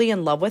you're clearly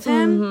in love with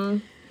him. Mm-hmm.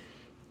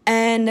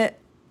 And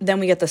then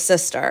we get the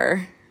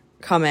sister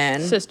come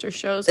in. Sister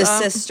shows up.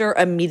 The sister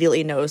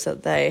immediately knows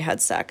that they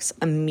had sex.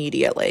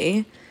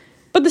 Immediately.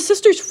 But the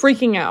sister's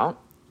freaking out.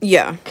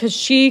 Yeah. Because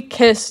she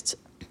kissed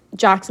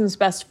Jackson's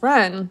best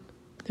friend,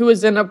 who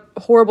was in a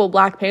horrible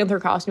Black Panther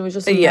costume. It was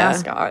just a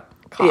mascot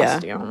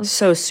costume. Yeah.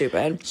 So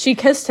stupid. She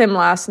kissed him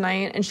last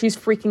night, and she's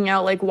freaking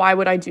out, like, why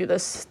would I do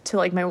this to,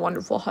 my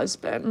wonderful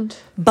husband?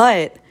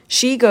 But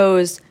she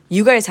goes,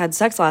 you guys had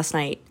sex last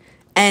night.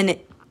 And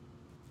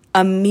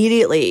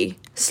immediately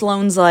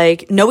Sloane's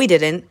like, no, we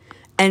didn't.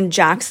 And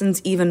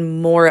Jackson's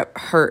even more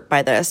hurt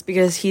by this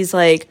because he's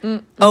like,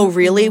 oh,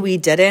 really? We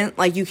didn't?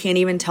 You can't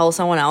even tell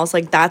someone else?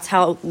 That's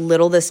how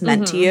little this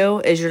meant to you,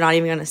 is you're not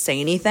even going to say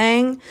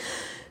anything?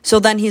 So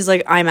then he's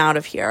like, I'm out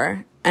of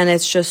here. And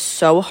it's just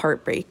so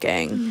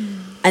heartbreaking.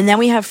 And then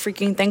we have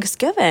freaking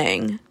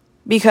Thanksgiving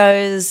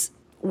because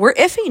we're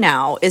iffy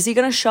now. Is he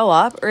going to show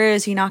up or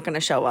is he not going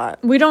to show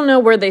up? We don't know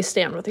where they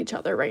stand with each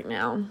other right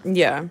now.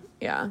 Yeah.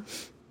 Yeah.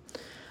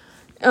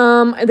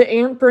 The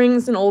aunt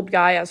brings an old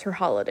guy as her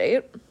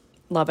Holidate.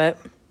 Love it.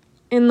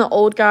 And the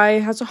old guy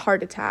has a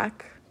heart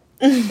attack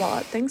while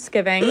at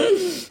Thanksgiving.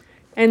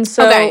 And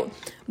so... Okay,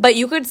 but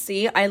you could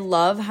see, I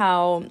love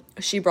how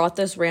she brought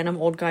this random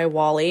old guy,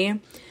 Wally,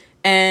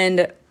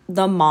 and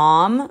the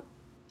mom,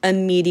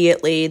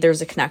 immediately,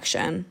 there's a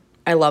connection.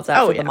 I love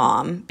that for the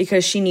mom,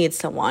 because she needs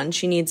someone.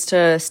 She needs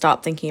to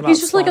stop thinking about He's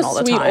just Sloane like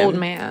a sweet old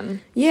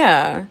man.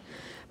 Yeah.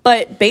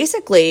 But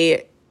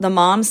basically... the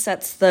mom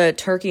sets the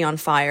turkey on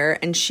fire,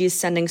 and she's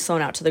sending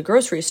Sloane out to the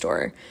grocery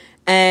store.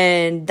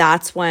 And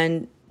that's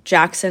when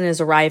Jackson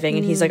is arriving,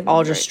 and he's like,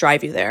 I'll just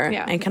drive you there.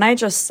 Yeah. And can I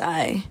just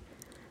say,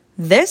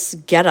 this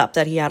getup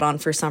that he had on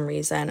for some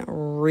reason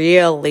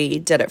really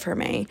did it for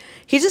me.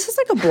 He just has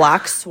a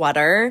black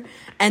sweater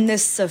and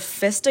this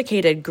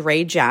sophisticated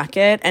gray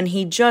jacket, and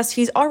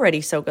he's already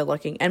so good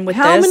looking. And with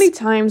how many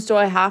times do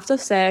I have to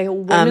say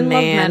women love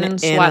men in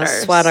sweaters? In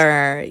a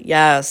sweater.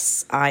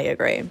 Yes, I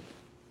agree.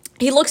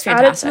 He looks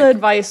fantastic. Add it to the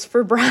advice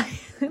for Brian.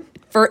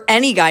 For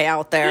any guy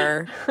out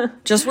there.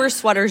 Just wear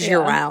sweaters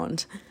year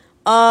round.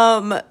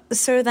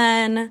 So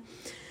then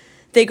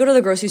they go to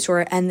the grocery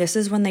store, and this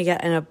is when they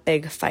get in a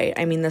big fight.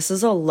 I mean, this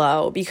is a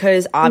low,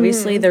 because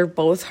obviously they're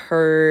both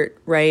hurt,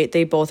 right?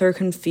 They both are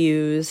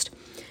confused.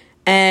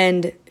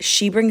 And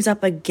she brings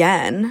up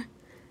again,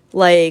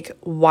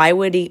 why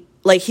would he...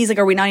 he's like,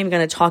 are we not even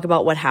going to talk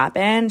about what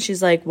happened?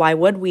 She's like, why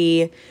would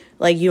we...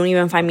 you don't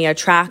even find me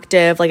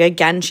attractive.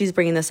 Again, she's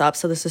bringing this up,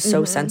 so this is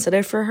so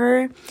sensitive for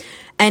her.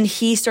 And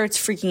he starts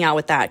freaking out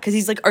with that, because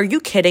he's like, are you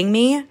kidding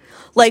me?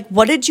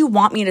 What did you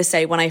want me to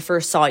say when I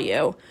first saw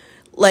you?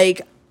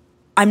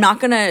 I'm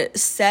not going to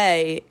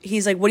say,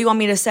 he's like, what do you want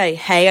me to say?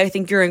 Hey, I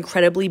think you're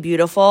incredibly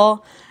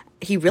beautiful.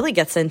 He really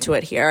gets into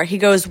it here. He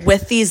goes,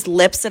 with these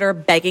lips that are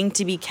begging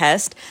to be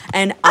kissed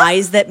and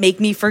eyes that make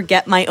me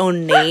forget my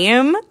own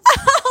name.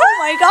 Oh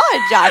my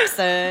God,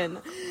 Jackson.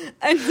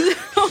 And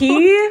so,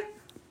 he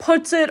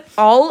puts it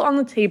all on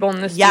the table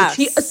in this speech.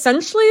 He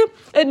essentially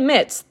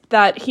admits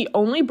that he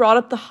only brought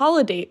up the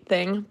Holidate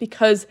thing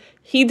because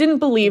he didn't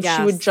believe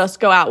she would just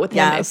go out with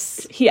him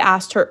if he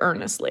asked her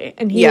earnestly.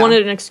 And he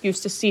wanted an excuse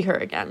to see her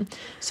again.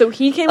 So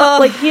he came up,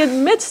 like, he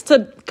admits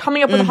to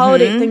coming up with a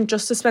Holidate thing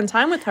just to spend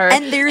time with her.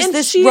 And there's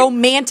this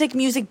romantic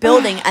music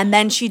building, and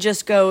then she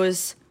just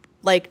goes,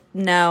 like,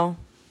 no.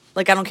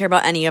 Like, I don't care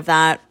about any of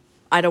that.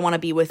 I don't want to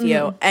be with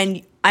you.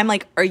 And I'm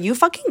like, are you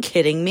fucking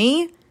kidding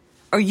me?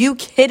 Are you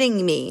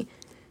kidding me?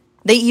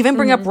 They even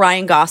bring up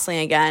Ryan Gosling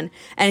again.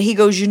 And he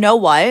goes, you know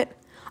what?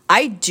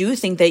 I do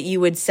think that you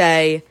would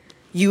say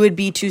you would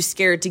be too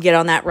scared to get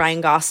on that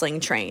Ryan Gosling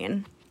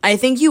train. I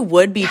think you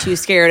would be too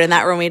scared in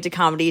that romantic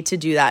comedy to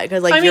do that.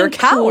 Because, like, you're a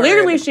coward.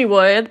 Clearly she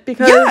would.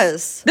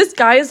 Because this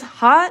guy is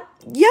hot.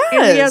 Yes.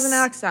 And he has an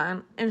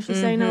accent. And she's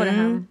saying no to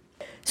him.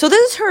 So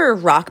this is her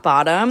rock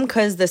bottom.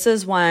 Because this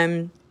is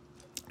when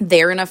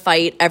they're in a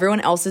fight. Everyone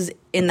else is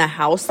in the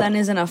house then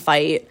is in a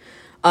fight.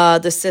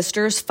 The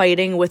sister's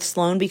fighting with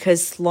Sloane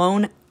because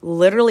Sloane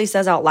literally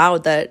says out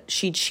loud that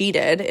she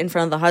cheated in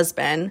front of the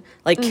husband,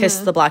 like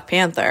kissed the Black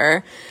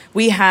Panther.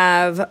 We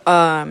have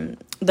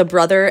the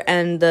brother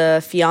and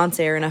the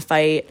fiance are in a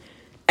fight.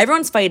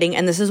 Everyone's fighting,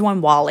 and this is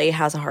when Wally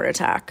has a heart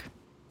attack.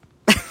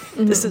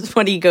 This is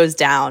when he goes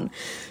down.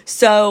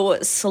 So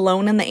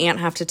Sloane and the aunt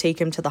have to take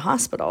him to the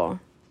hospital.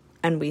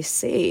 And we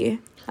see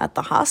at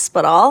the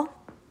hospital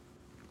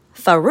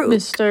Farouk.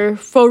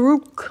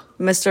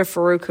 Mr.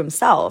 Farouk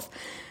himself.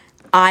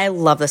 I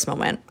love this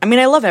moment. I mean,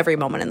 I love every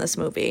moment in this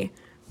movie.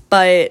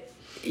 But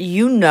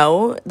you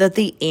know that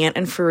the aunt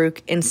and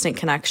Farouk, instant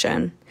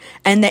connection.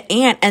 And the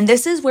aunt, and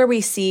this is where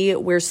we see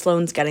where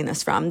Sloane's getting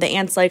this from. The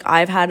aunt's like,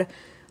 I've had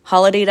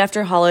Holidate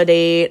after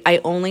Holidate. I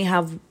only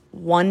have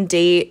one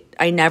date.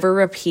 I never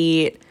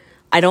repeat.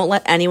 I don't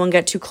let anyone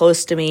get too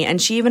close to me.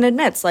 And she even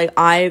admits, like,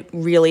 I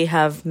really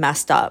have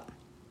messed up.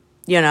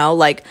 You know,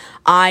 like,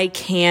 I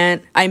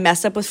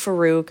messed up with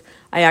Farouk.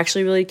 I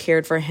actually really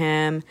cared for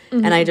him.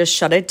 And I just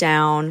shut it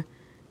down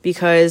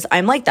because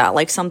I'm like that.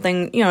 Like,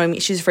 something, you know, I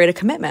mean, she's afraid of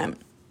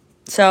commitment.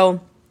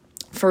 So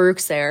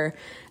Farouk's there.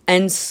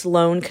 And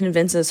Sloane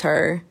convinces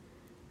her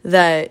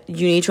that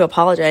you need to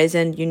apologize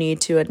and you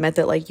need to admit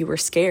that, like, you were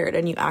scared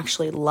and you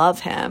actually love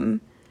him.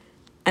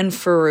 And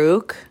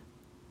Farouk,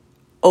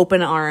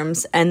 open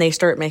arms, and they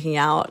start making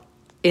out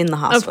in the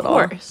hospital.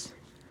 Of course.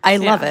 I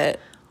love it.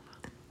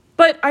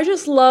 But I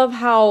just love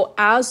how,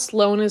 as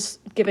Sloane is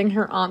giving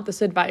her aunt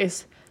this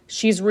advice,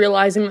 she's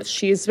realizing that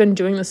she's been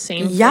doing the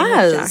same thing with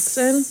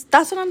Jackson.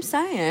 That's what I'm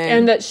saying.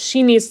 And that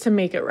she needs to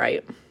make it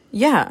right.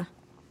 Yeah.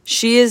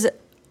 She is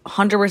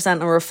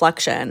 100% a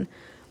reflection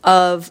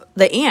of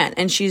the aunt.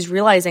 And she's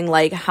realizing,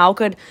 like,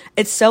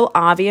 it's so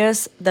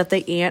obvious that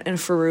the aunt and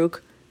Farouk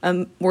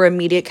were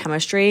immediate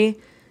chemistry.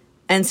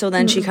 And so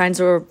then she kind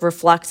of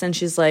reflects and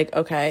she's like,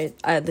 okay,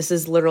 this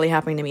is literally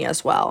happening to me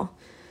as well.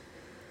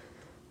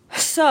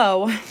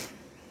 So,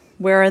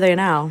 where are they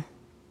now?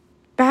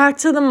 Back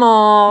to the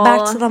mall.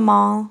 Back to the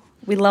mall.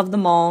 We love the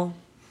mall.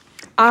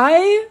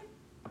 I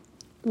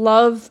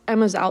love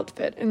Emma's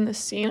outfit in this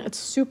scene. It's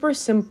super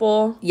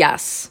simple.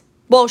 Yes.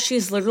 Well,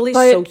 she's literally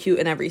so cute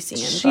in every scene.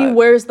 She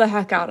wears the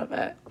heck out of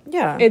it.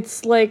 Yeah.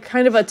 It's like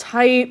kind of a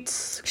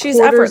tight she's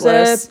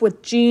effortless zip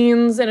with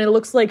jeans, and it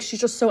looks like she's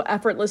just so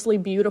effortlessly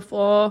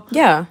beautiful.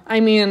 Yeah.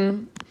 I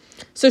mean,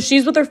 so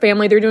she's with her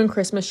family. They're doing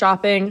Christmas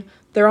shopping.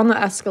 They're on the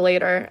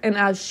escalator, and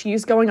as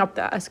she's going up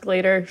the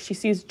escalator, she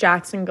sees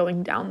Jackson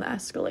going down the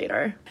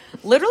escalator.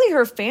 Literally,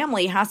 her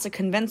family has to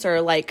convince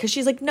her, like, because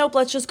she's like, nope,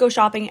 let's just go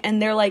shopping.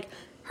 And they're like,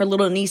 her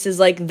little niece is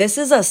like, this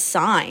is a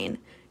sign.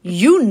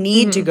 You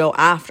need to go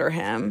after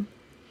him.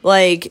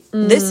 Like,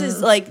 this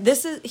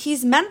is,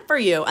 he's meant for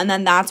you. And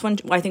then that's when,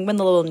 I think when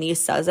the little niece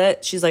says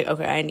it, she's like,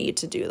 okay, I need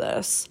to do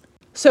this.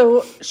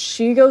 So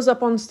she goes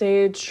up on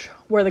stage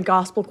where the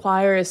gospel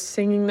choir is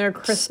singing their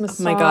Christmas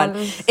songs. Oh my God.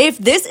 If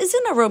this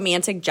isn't a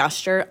romantic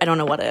gesture, I don't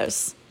know what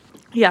is.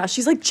 Yeah,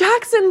 she's like,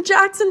 Jackson,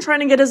 trying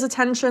to get his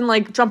attention,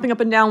 like jumping up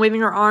and down, waving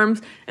her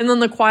arms. And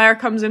then the choir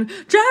comes in,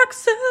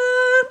 Jackson!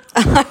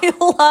 I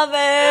love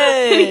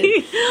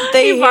it.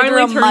 He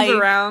finally turns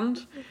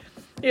around.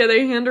 Yeah,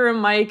 they hand her a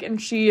mic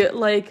and she,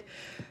 like,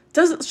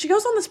 she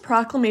goes on this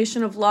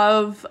proclamation of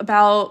love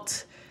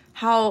about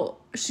how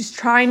she's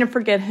trying to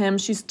forget him.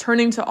 She's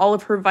turning to all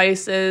of her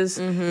vices,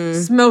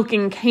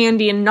 smoking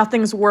candy, and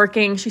nothing's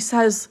working. She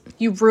says,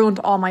 you've ruined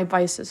all my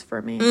vices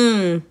for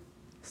me.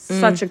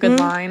 Such a good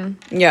line.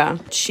 Yeah.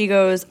 She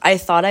goes, I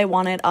thought I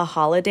wanted a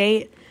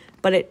holiday,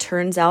 but it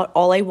turns out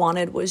all I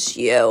wanted was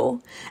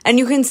you. And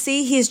you can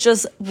see he's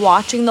just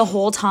watching the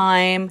whole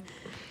time.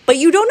 But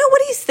you don't know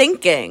what he's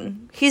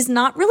thinking. He's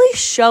not really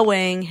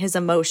showing his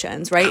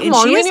emotions, right? Come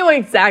on, we knew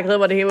exactly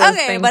what he was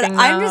thinking. Okay, but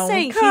I'm just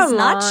saying he's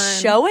not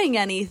showing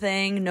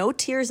anything. No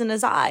tears in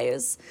his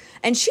eyes.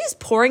 And she's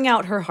pouring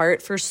out her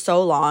heart for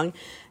so long.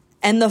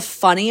 And the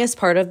funniest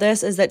part of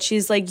this is that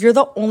she's like, you're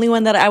the only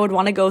one that I would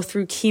want to go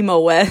through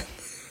chemo with.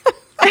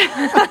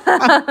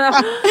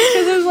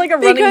 Because there's like a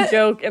running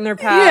joke in their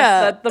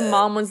past that the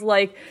mom was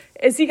like,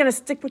 is he gonna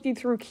stick with you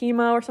through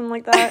chemo or something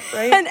like that,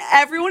 right? And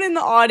everyone in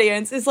the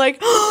audience is like,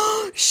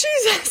 oh, she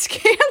has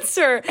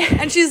cancer.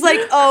 And she's like,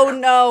 oh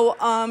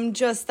no,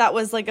 just that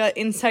was like an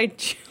inside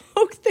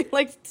joke thing.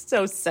 Like,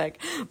 so sick.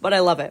 But I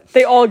love it.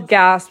 They all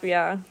gasp,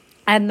 yeah.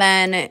 And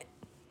then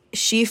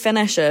she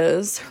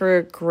finishes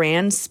her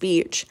grand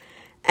speech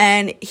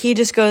and he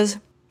just goes,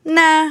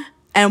 nah,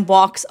 and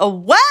walks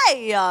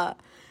away.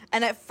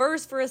 And at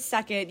first, for a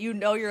second, you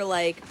know you're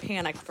like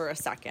panicked for a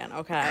second,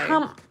 okay?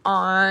 Come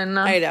on.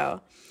 I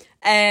know.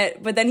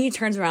 But then he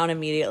turns around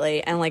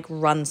immediately and like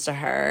runs to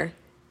her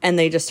and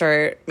they just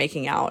start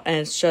making out. And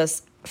it's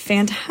just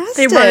fantastic.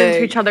 They run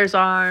into each other's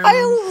arms.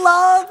 I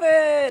love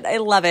it. I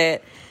love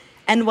it.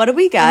 And what do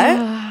we get?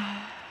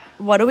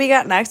 What do we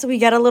got next? We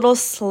get a little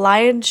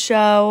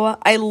slideshow.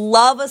 I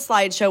love a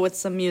slideshow with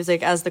some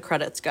music as the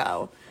credits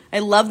go. I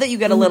love that you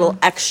get a little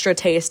extra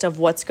taste of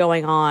what's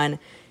going on,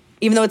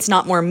 even though it's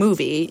not more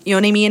movie. You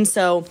know what I mean?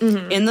 So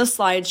in the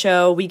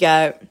slideshow, we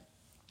get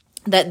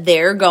that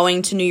they're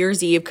going to New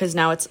Year's Eve because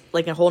now it's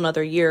like a whole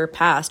nother year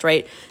past,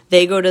 right?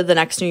 They go to the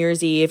next New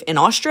Year's Eve in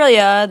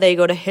Australia. They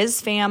go to his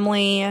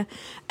family.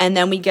 And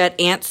then we get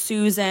Aunt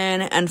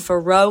Susan and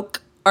Farouk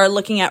are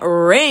looking at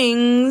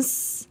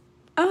rings.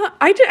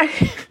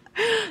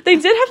 They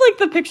did have like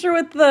the picture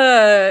with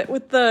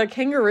the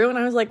kangaroo, and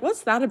I was like,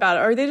 "What's that about?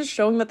 Are they just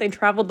showing that they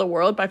traveled the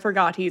world?" But I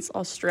forgot he's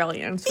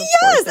Australian. So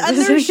yes, and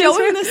they're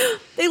showing this.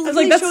 They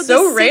literally that's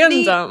so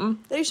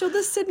random. They showed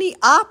the Sydney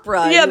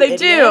Opera. Yeah, they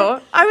do.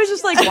 I was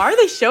just like, why are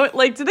they showing?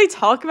 Like, do they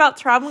talk about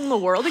traveling the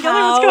world together?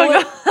 What's going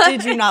on?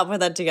 Did you not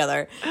put that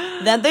together?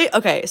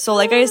 So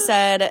like I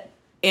said,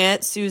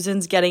 Aunt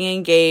Susan's getting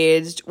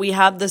engaged. We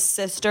have the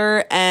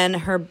sister and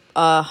her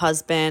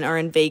husband are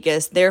in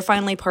Vegas. They're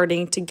finally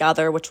partying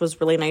together, which was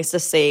really nice to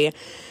see.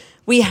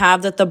 We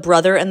have that the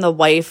brother and the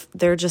wife,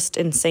 they're just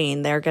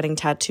insane. They're getting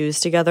tattoos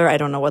together. I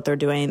don't know what they're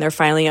doing. They're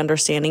finally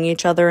understanding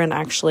each other and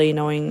actually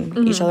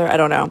knowing each other. I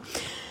don't know.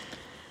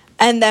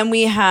 And then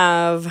we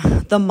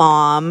have the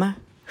mom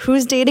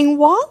who's dating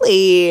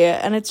Wally.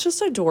 And it's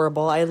just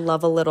adorable. I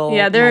love a little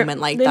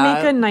moment like that. They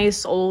make a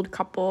nice old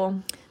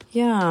couple.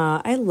 Yeah,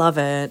 I love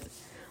it.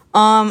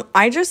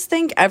 I just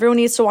think everyone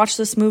needs to watch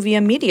this movie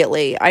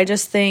immediately. I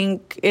just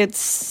think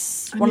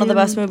it's one of the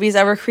best movies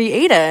ever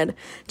created.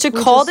 To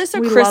call this a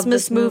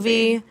Christmas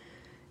movie,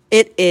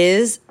 it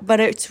is,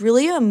 but it's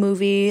really a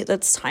movie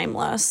that's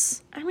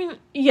timeless. I mean,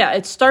 yeah,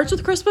 it starts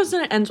with Christmas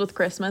and it ends with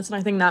Christmas, and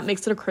I think that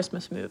makes it a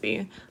Christmas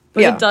movie.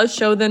 But it does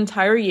show the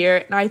entire year,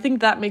 and I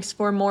think that makes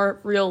for more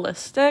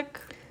realistic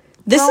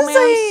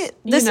romance.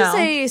 This is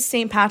a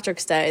St.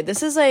 Patrick's Day.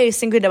 This is a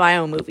Cinco de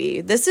Mayo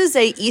movie. This is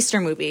a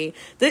Easter movie.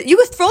 You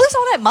could throw this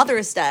on at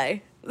Mother's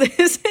Day.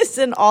 This is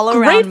an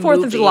all-around great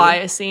 4th of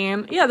July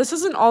scene. Yeah, this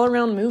is an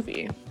all-around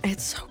movie.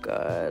 It's so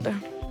good.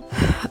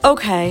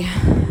 Okay.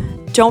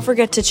 Don't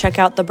forget to check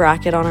out the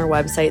bracket on our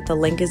website. The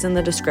link is in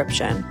the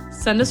description.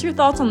 Send us your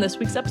thoughts on this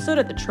week's episode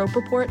at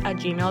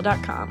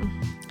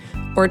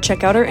thetropereport@gmail.com. Or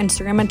check out our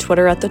Instagram and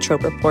Twitter at The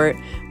Trope Report,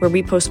 where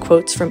we post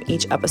quotes from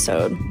each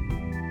episode.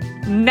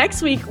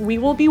 Next week, we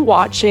will be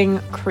watching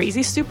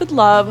Crazy Stupid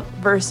Love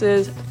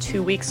versus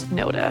 2 Weeks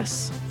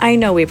Notice. I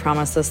know we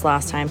promised this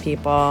last time,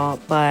 people,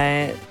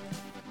 but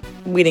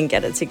we didn't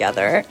get it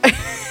together.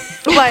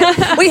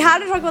 But we had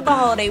to talk about the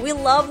holiday. We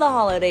love the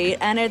holiday,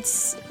 and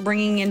it's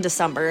bringing in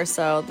December,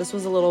 so this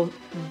was a little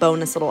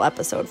bonus little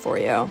episode for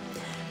you.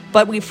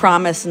 But we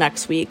promise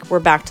next week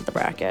we're back to the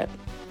bracket.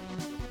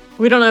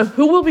 We don't know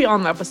who will be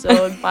on the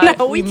episode, but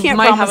no, we can't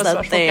might promise have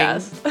a special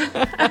guest.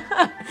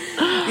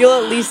 You'll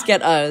at least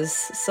get us,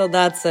 so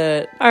that's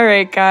it. All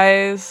right,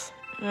 guys.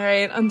 All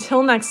right,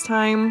 until next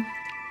time,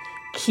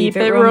 keep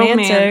it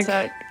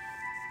romantic.